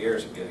last 3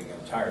 years of getting a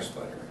tire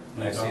splitter.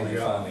 And I see they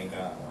finally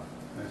got one.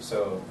 Yeah.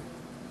 So,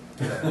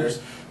 you know,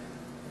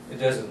 it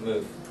doesn't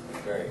move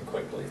very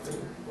quickly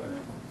through,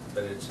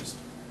 but it's just,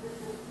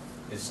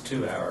 it's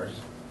 2 hours.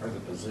 Are the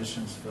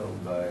positions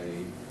filled by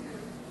the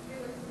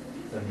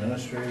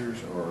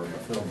administrators or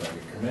filled by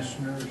the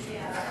commissioners?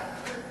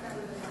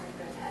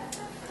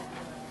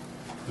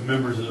 The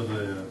members of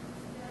the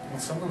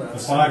Some of the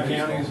that's. 5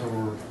 counties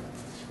or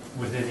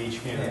within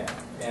each county? Yeah,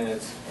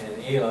 and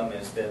Elam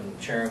has been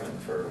chairman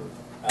for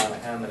I don't know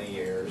how many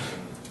years,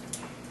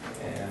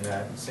 and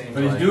it seems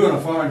But he's like- doing a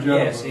fine job.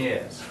 Yes, he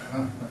is.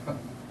 I'm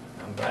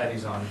glad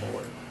he's on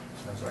board.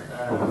 Sounds like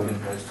a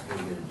good place to go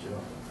get a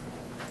job.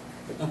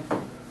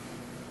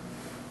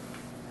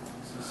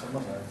 So some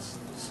of that's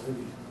the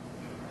city.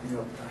 Yep.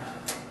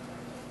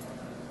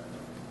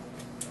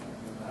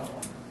 And that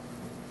one.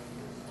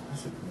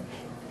 That's a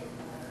commissioner.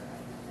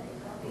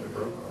 Really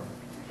broke our.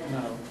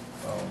 No.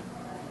 Oh.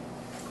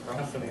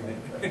 Nothing in it.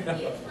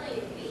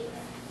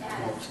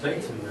 Well,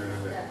 states in there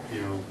that,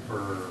 you know,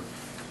 for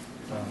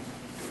Oh.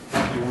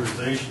 the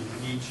organization,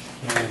 each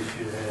county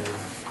should have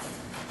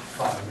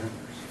 5 members.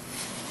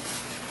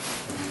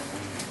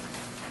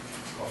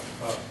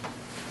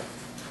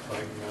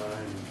 Like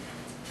nine,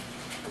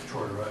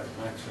 Troy Wright,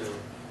 Maxwell,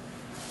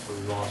 we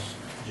lost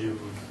Jim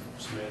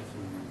Smith,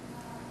 and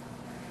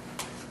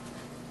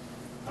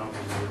I don't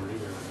think we ever knew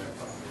that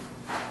probably.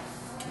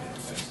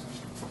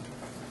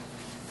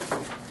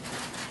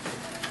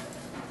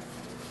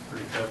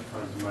 Pretty tough to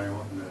find somebody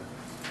wanting to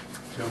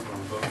jump on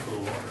a boat full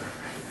of water.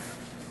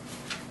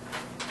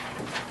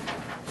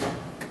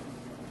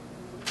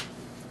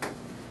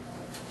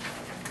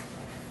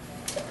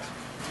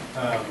 I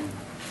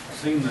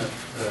seen that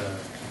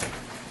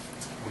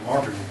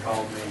Marvin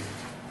called me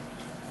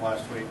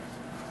last week.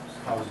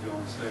 I was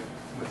going sick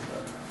with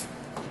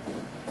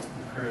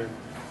Craig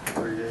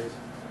 3 days.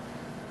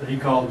 But he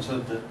called and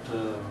said that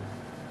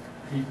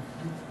he,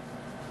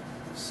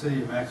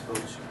 City of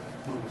Maxville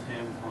went with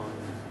him on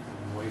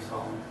waste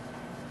hauling.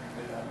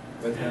 Yeah,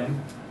 with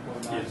him, well,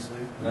 Yes.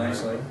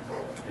 nicely.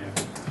 Yeah,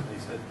 he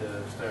said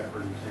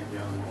Stafford and St.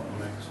 John want to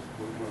mix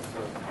with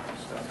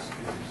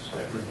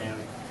Stafford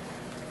County.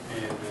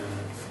 And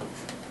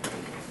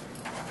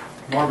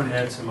Marvin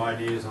had some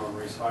ideas on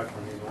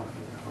recycling. He's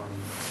wanting on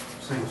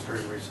single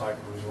stream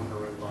recycling. He's wanting to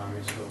run by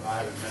me, so I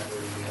haven't met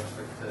with him yet.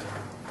 But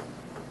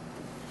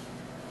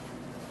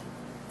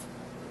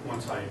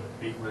once I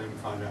meet with him,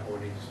 find out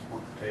what he's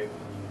wanting to table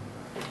and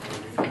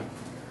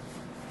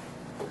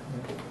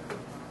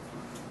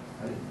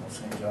I didn't know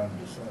St. John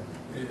decided.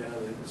 Yeah,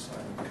 they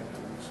decided a couple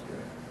of weeks ago.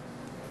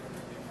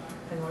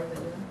 And what are they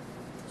doing?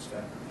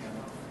 Stafford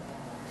County.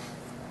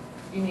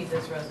 You need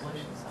this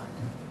resolution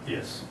signed.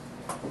 yes.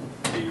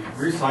 The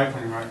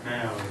recycling right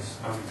now is,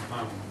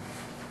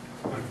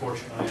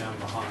 unfortunately, I'm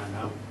behind.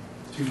 I'm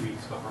 2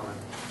 weeks behind.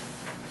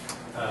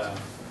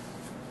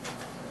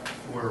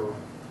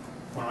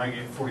 When I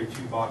get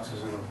 42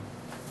 boxes in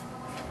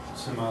a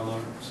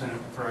semi-load center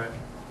prep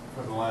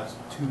for the last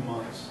 2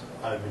 months,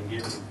 I've been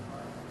getting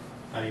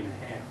not even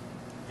half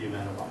the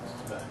amount of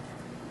boxes back.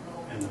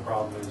 And the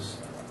problem is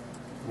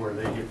where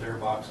they get their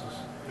boxes,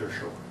 they're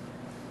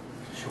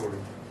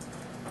shorted.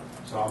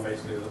 So I'm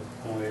basically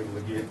only able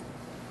to get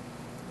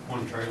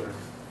one trailer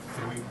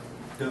a week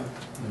done,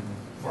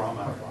 where I'm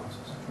out of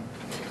boxes.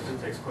 Because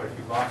it takes quite a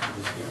few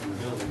boxes to get in the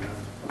building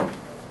done.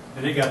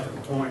 And it got to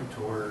the point to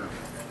where,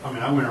 I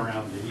mean, I went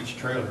around to each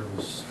trailer,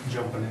 was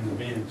jumping in the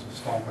bins and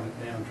stomping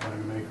it down,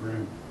 trying to make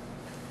room.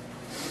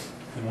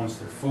 And once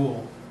they're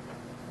full,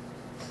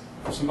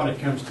 if somebody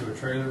comes to a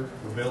trailer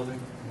or building,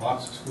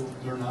 boxes full,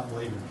 they're not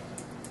leaving.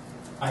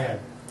 I had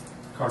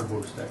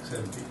cardboard stacked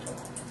 7 feet tall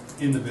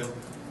in the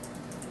building.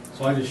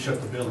 So I just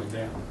shut the building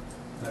down.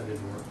 That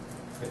didn't work.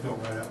 They built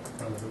right out in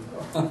front of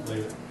the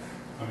leave it.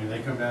 I mean, they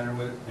come down there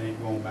with it, they ain't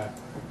going back.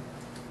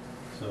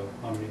 So,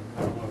 I mean,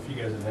 I don't know if you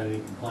guys have had any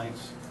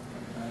complaints,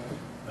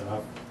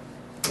 but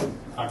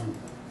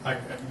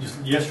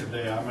just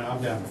yesterday, I mean,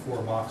 I'm down to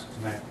 4 boxes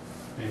now.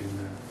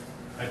 And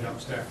I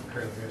dumped Stafford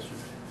trailer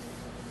yesterday.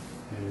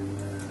 And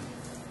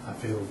I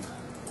filled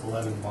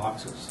 11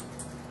 boxes.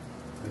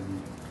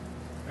 And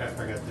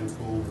after I got them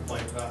full,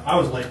 I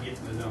was late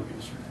getting the dump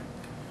yesterday.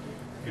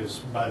 Because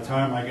by the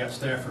time I got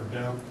Stafford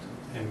dumped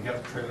and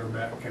got the trailer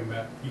back, came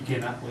back, you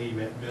cannot leave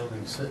that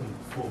building sitting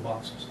full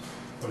boxes,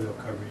 or they'll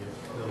cover you.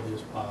 They'll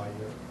just pile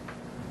you up.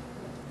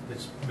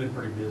 It's been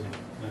pretty busy.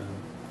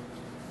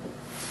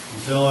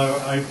 Until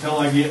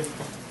I get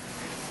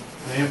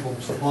an ample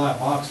supply of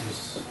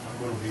boxes, I'm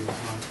going to be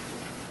behind.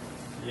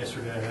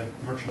 Yesterday I had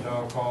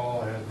Mercantile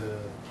call, I had the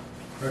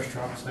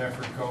restaurant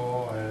Stafford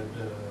call, I had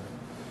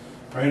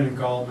Brandon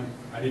called me.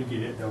 I didn't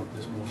get it dumped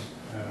this morning.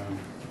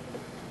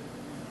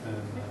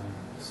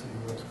 Let's see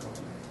who else called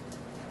me.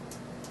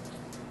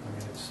 I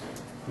mean,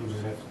 I'm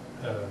just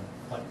have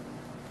like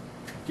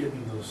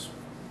getting those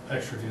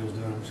extra deals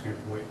done. I'm just going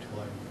to have to wait till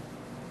I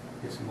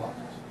get some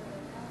boxes.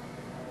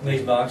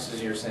 These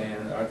boxes you're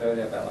saying, aren't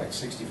they about like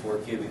 64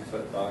 cubic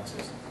foot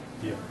boxes?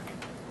 Yeah.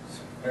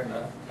 Fair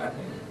enough. I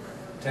think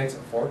it takes a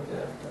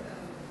forklift.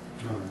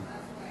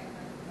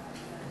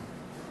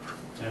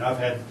 And I've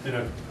had, in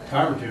a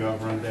time or two,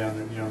 I've run down,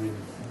 and, I mean,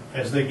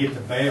 as they get to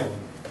bailing,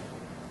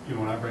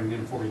 when I bring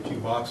in 42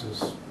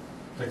 boxes, it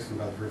takes them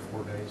about 3 or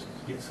 4 days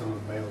to get some of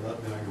them bailed up,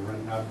 then I've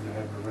been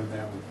having to run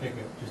down with a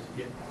pickup just to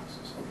get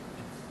boxes.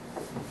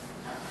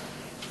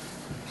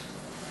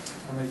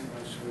 I'll make a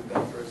motion to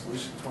adopt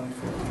resolution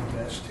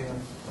 2014-10.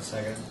 A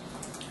second.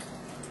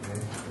 Okay,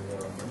 we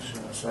have a motion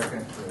and a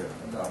second to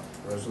adopt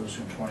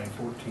resolution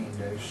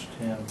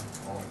 2014-10.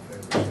 All in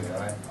favor, say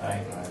aye.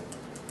 Aye.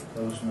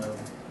 Opposed, no.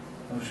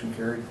 Motion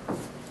carried.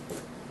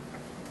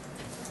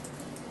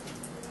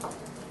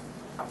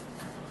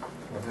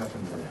 What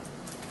happened to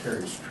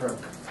Terry's truck?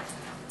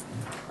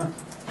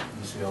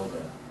 You see all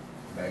the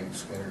bags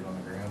scattered on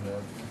the ground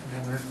up?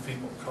 And there's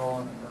people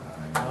calling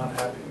and they're not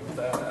happy with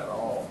that at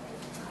all.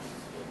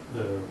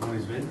 The one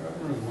he's been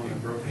driving, or the one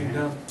that broke He in?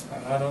 dumped,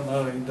 I don't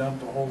know, he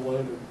dumped a whole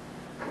load of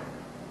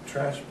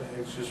trash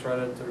bags just right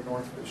up there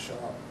north of his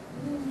shop.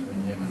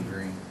 Between him and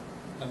Green.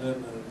 And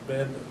then the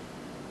bed that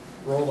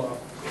rolled off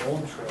the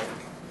old truck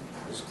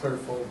is clear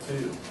full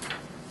too.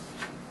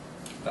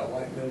 That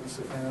white bed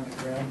sitting there on the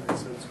ground, it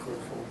says it's clear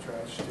full of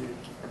trash too.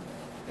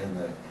 And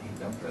he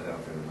dumped that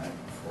out there the night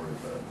before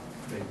the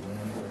big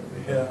wind.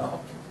 Yeah.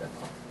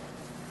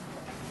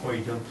 Well,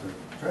 he dumped the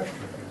trash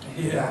truck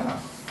in. Yeah.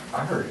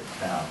 I heard it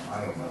now.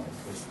 I don't know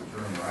if this was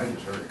rumor. I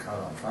just heard it caught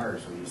on fire,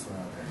 so he just went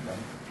out there and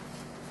dumped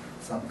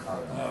it. Something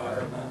caught it on I fire.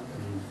 don't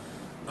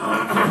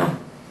know.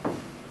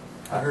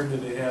 I heard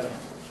that they had a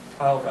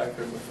pile back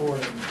there before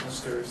and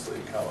mysteriously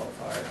it caught on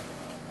fire.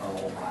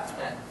 Oh,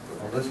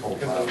 well, this whole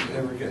Because pile.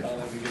 they were getting on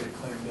it to get it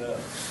cleaned up.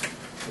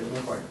 It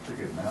looked like a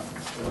pretty good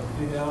mountain stuff.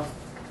 Yeah.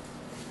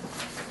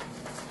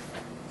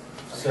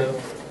 So,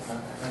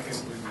 I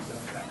guess we done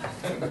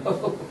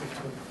that.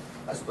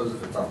 I suppose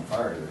if it's on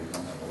fire, then you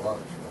don't have a lot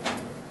of trouble.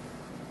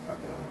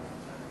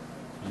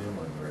 You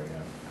wouldn't very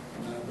good.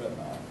 No, I bet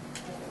not.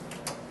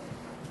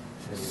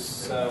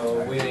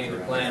 So we need to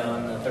plan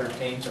on the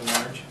 13th of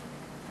March.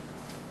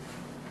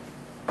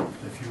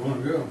 If you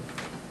wanna go.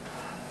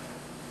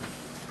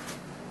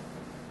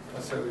 I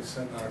say we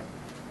send our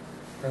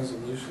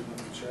resolution with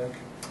the check,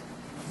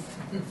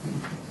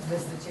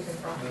 Miss the chicken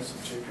fry. that's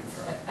the chicken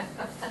fry.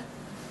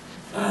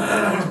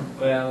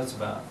 Well, it's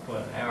about,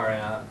 what, an hour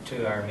out,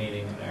 2-hour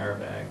meeting, an hour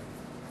back.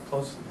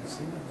 Close to the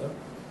scene, though.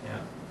 Yeah.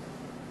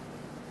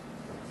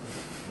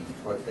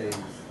 What days?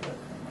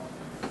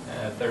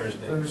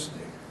 Thursday.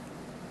 Thursday.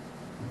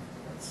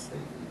 Let's see.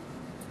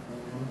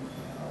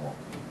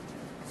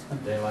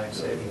 Daylight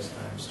savings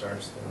time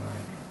starts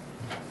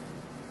tonight.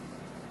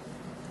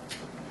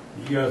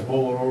 You guys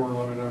mull it over and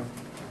let me know.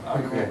 I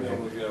won't be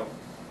able to go.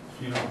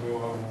 If you don't go, I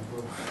won't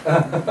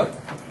go.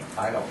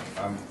 I don't,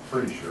 I'm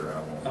pretty sure I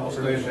I'll won't.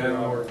 stay in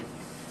or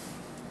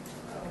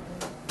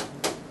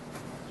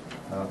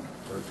 13th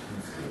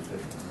to the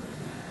 15th.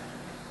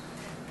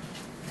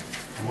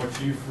 And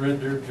what you've read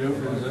there, Joe,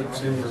 does that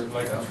seem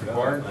like it's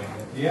required?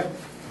 Yep.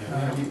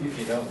 If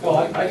you don't. Well,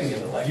 I can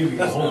give you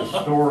the whole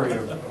story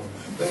of the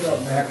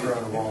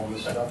background of all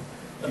this stuff.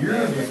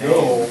 Years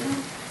ago,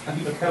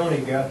 each county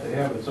got to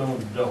have its own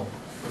dump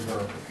for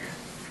garbage.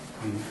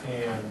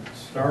 And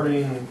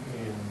starting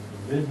in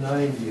the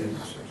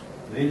mid-90s,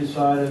 they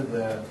decided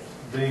that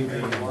they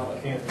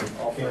can't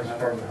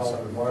Department of Health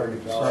and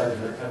Environment decided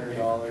that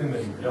there were too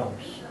many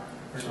dumps.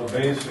 So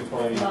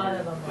basically,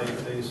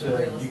 they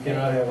said you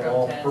cannot have an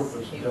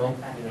all-purpose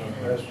dump,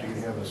 best you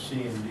can have a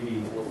C and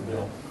D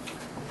dump.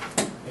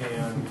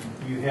 And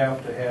you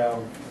have to have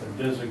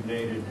a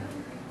designated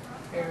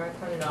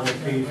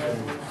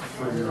location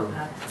for your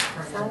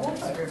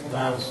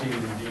non-C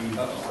and D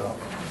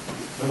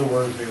stuff. In other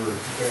words, they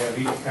have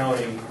each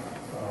county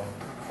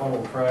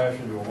funnel trash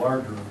into a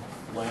larger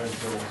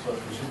landfill,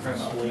 such as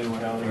Saline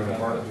County or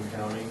Martin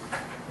County,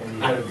 and you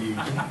had to be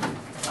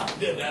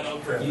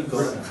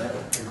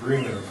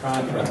agreement or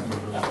contract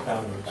with those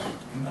counties.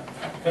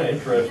 It's kind of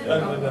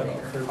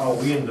interesting how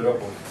we ended up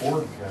with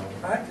Ford County.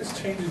 I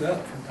just change it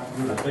up from time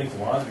You to would time. think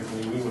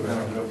logically we would have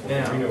ended up with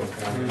Yeah. Reno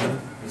County.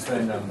 He's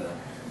been down the.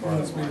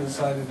 Let's be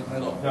decided in the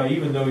middle. Now,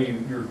 even though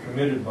you're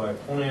committed by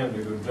plan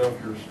to go dump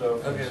your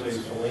stuff in, Okay, say,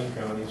 let's- Saline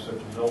County, such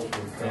as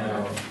Ellsworth County,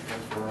 Yeah.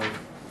 that's where our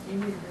You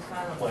need to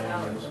decide on plan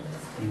salaries. is.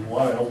 A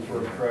lot of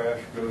Ellsworth trash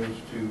goes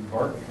to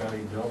Barton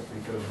County dump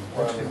because the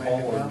private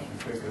haulers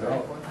who pick it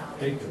up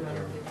take it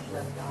there.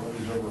 So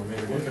nobody's ever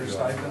made a With their issue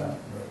out of stipend? that.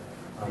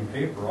 But on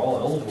paper, all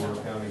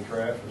Ellsworth County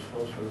trash is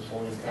supposed to go to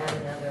Saline Add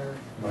County. another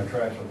By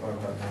trash, I'm talking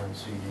about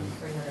non-CD.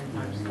 300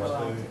 times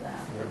 12 to that.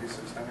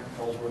 3,600.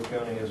 Ellsworth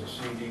County has a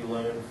CD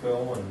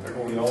landfill, and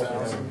we also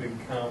have a big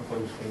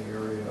composting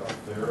area up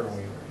there, and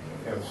we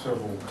have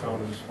several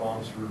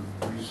county-sponsored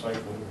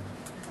recycling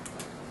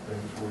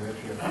things where we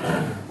actually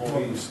have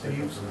employees pick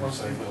up the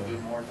Most people do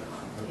recycling. more than.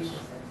 That's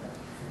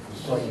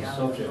the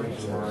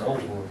substance of our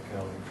Ellsworth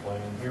County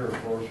plan. Here, of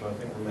course, I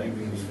think we're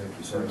leaving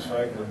the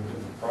recycling to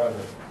the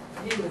private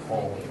You would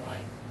haulers. maybe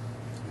like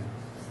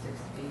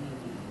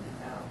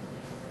 60,000.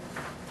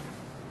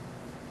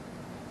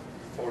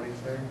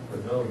 43.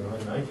 But no, in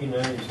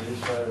 1990s, they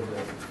decided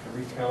that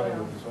every county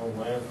with its own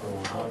landfill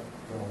was not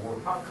going to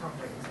work. All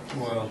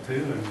comprehensive. Well, too,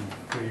 and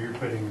when you're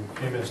putting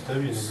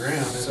MSW in the ground,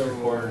 it's So,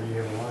 required you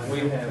have a line.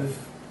 We have,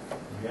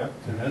 Yep.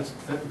 And that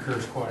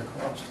incurs quite a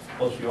cost.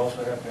 Plus, you also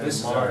have to have This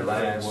is our monitoring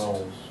last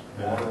wells,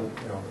 water, not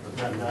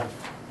water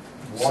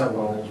supplement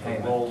wells, but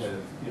payment wells, to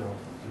to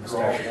draw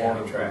Stark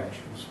County water trash.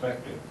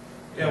 inspect it.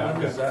 Yeah,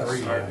 when does that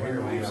Three start?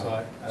 here on the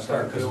site.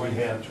 Start Because we billing?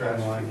 had trash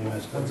line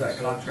MSW. When's that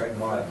contract?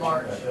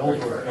 March.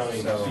 Ellsworth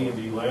County So, C and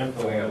D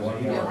landfill. we have has one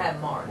a more. You'll have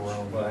March.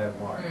 we'll have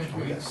March.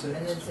 We got six.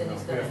 And then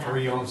Cindy's We gonna have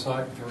 3 have, on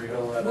site and 3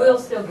 on. we'll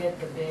still get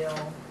the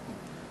bill,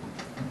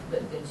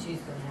 but then she's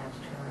gonna have to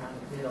turn around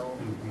and bill.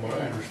 From what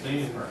I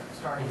understand,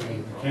 Starting the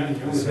April. county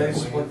Did only they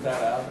has split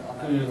that out on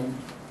that? Yeah.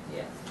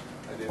 Yes.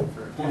 I did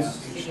for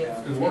Once- each Because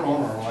county. Because we're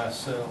on our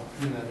last sale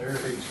in that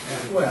area.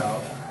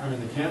 Well, I mean,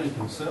 the county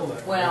can sell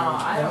that. Well,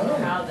 I don't know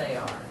how they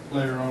are.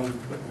 Later on,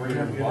 but We're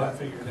gonna get that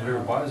figured whoever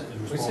out. buys it is We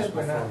responsible said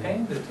we're not for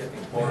paying the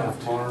tipping. We have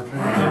to. We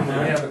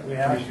have to, we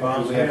have to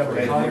the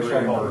pay contract.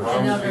 the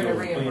And they're gonna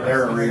reimburse.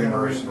 They're us.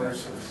 reimbursing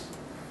Reimburse us.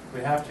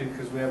 We have to,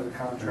 because we have the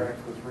contract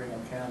with Reno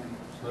County.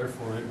 So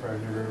therefore, they probably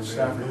never ever.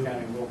 Stafford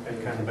County will pay.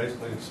 It kind of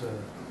basically, it's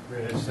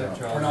set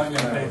charge. We're not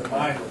gonna pay the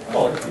mileage.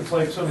 Well, it's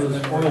like some of And the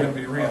then we're gonna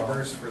be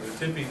reimbursed for the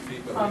tipping fee,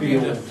 but I'm we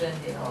need gonna to, send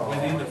you all. we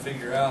need to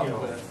figure out You know.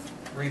 with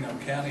Reno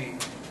County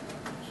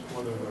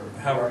whether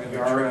how we're they're gonna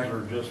yards track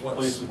or just what's-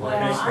 places Well, where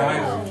Well, big I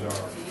know. know trailers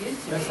are. it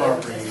used to That be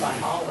property, just by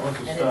hauler, once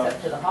and it it's up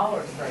stops to the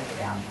hauler to break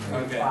it out.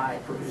 Okay. By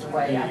the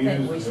way, I They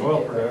think we use should the oil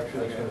do it. production,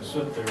 it's gonna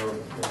sit there.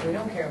 We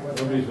don't care where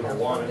the Nobody's money gonna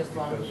comes want from, it just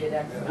long as we because get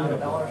X amount of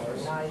dollars for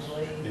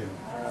wisely, Yeah.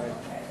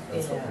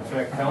 you know. In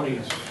fact,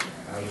 counties,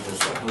 I was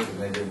just looking,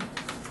 they didn't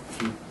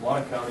keep, a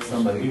lot of counties,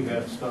 Somebody- we've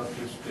had stuff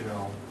just,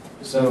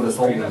 So the This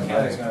whole Freedom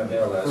County's thing. gonna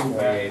bill us Approve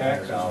back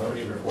 $4,800 taxes, or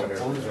even whatever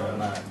foreclosure per on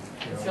month.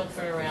 She'll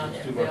turn around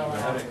It's and too much bill of a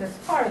out, headache. because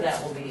part of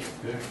that will be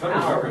The federal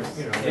government,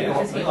 you know, they Yeah.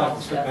 don't, they like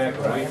to sit back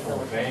and wait for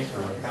a bank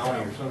or a county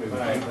or somebody with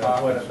Right, deep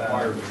but what pockets about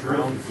wire the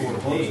ground Before for the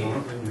close on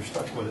it, then you're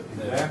stuck with it.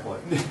 Exactly.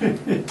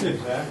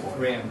 Exactly.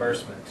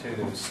 Reimbursement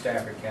to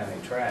Stafford County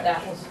Trash.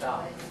 that will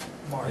stop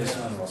March This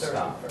one will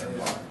stop in 31st.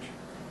 March.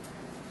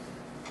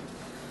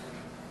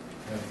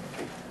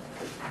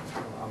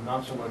 I'm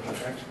not so much an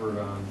expert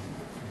on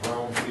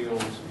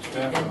brownfields and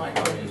Stafford And like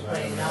when County you as I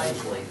play am in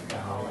nicely, Ellsworth the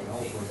County. hauling fees,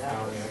 Ellsworth that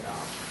will County,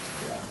 stop.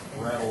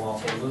 I rattle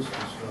off the list of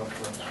stuff,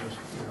 that's just,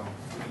 you know,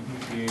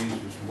 EPA's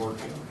just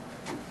working.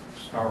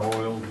 Star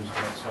Oil just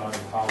outside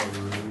of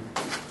Holyrood.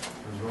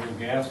 There's an old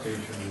gas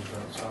station just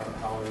outside of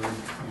Holyrood.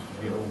 Used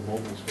to be an old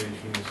mobile station.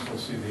 You can still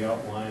see the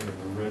outline of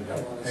the red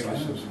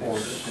Pegasus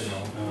horse, you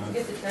know. Did you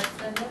get the text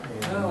done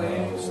yet? No, we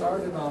ain't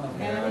started on them.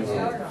 Yeah, we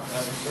started on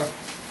it.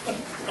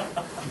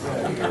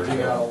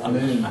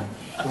 New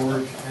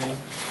storage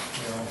tanks,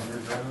 you know,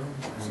 underground.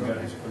 You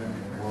guys put in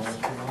the walls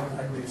for I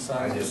that. I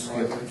decided. just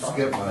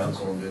skipped my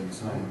uncle and didn't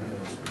sign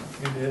his.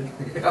 You did?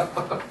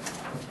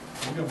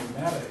 I'm gonna be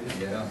mad at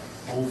you. Yeah.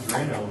 Old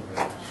grain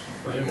elevators.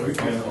 Yeah, we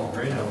got old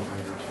grain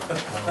elevators.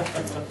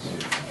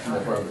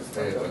 They'll probably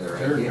stay over there.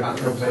 They're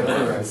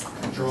Yeah.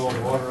 drawing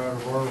water out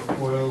of our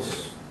wells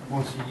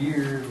once a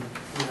year, you know,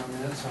 I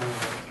mean, that's how,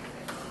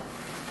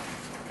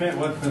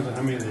 what depends on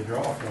how many they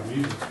draw from,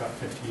 usually it's about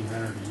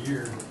 1,500 a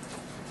year.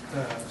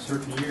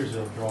 Certain years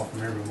they'll draw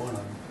from every one of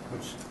them,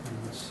 which, you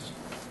know, it's just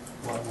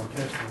a lot more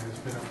testing, it's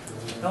been up to.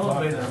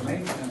 Elevator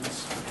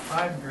maintenance,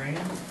 $5,000.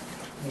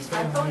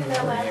 I told you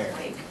that last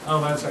week. Oh,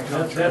 that's a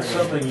That's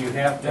something you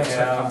have to That's a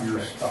have your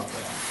contract. stuff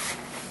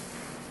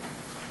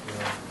in. You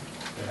know,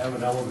 to have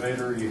an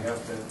elevator, you have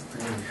to, for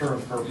your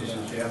insurance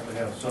purposes, you have to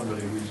have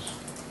somebody who's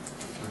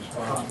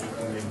responsible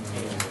for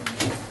maintaining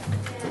it.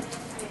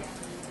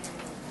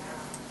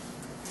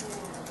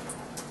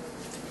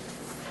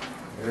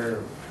 There.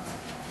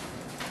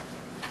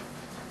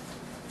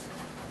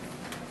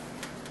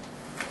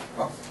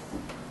 Oh,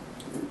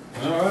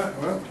 All right,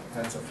 well,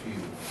 that's a few.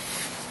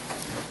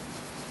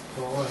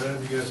 so all I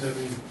had, you guys have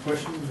any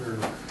questions, or?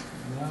 No,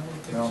 I don't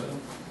think No. so.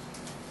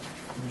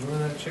 Enjoy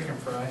that chicken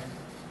fry.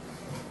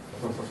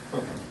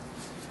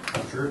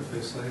 I'm sure it's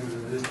the same as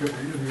it is good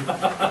for you.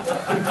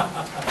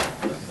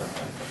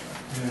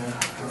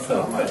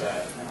 Something like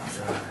that.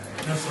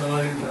 That's all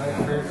I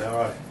heard. All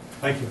right,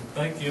 thank you.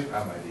 Thank you.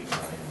 I might eat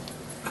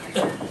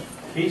mine.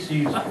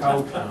 Casey's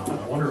Cowtown,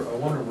 I wonder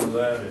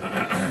where that is.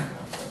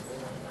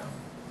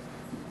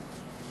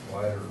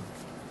 Wider.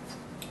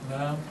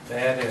 No?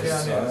 That is,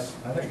 Yeah, it is.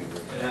 I think it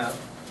is. no,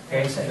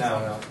 Casey,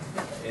 no,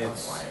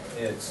 it's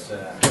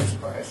That's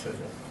why I said it.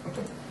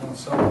 On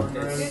Silver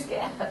It's- Road? Good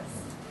guess.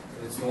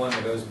 it's the one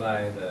that goes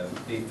by the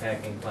beef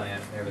packing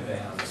plant and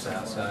everything on the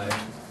south side.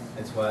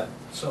 It's what?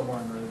 Silver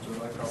Road's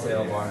what I call it.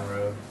 Sale Barn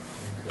Road.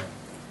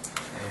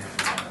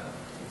 And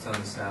it's on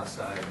the south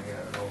side, and we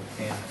got an old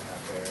cannon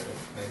out there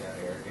that's made out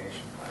of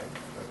irrigation pipe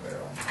for a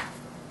barrel.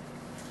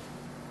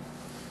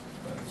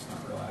 But it's not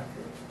real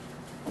accurate.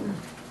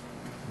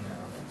 No,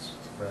 it's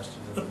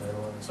rusted in the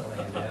middle and it's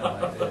laying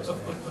down like this.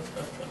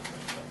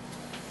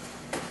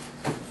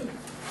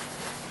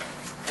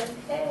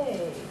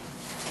 Okay.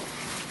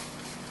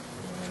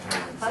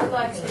 I'd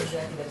like an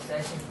executive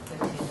session for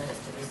 15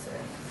 minutes to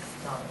discuss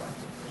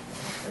non-elected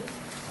personnel.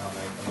 I'll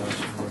make the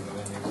motion, we're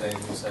going to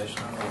executive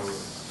session for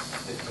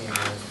 15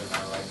 minutes, but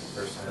I like the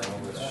personnel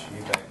with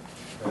Sheepak,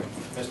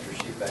 Mr.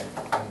 Sheepak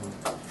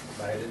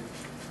invited.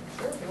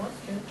 Sure, if you want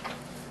to.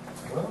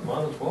 Well,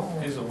 might as well.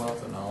 He's a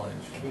wealth of knowledge.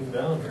 Keep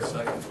down here.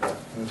 Second.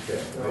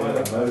 Okay, we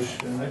have a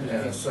motion and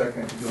a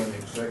second to go into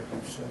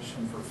executive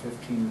session for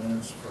 15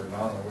 minutes for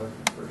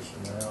non-elected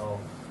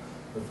personnel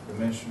with the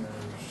commissioners,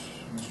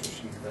 Mr.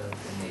 Sheepak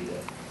and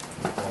Nita.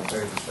 All in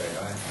favor, say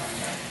aye.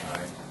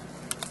 Aye.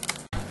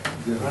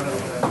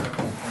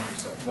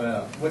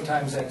 Well, what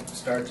time's that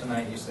start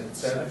tonight? You said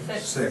 7?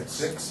 Six.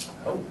 6.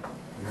 Oh.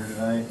 You're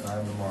tonight, and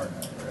I'm tomorrow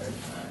night, right?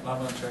 I'm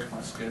gonna check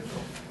my schedule.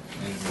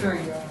 Sure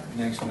you are.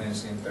 Next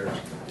Wednesday and Thursday.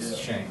 It's a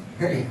shame.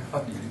 I'm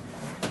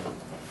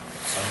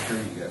sure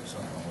you got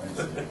something on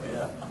Wednesday.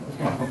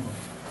 Yeah.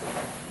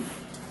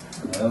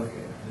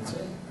 Okay.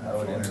 I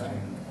would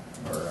entertain,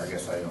 or I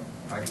guess I don't,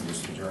 I can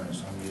just adjourn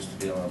this. I'm used to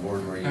being on a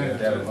board where you have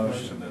to have a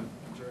motion.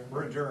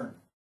 We're adjourned.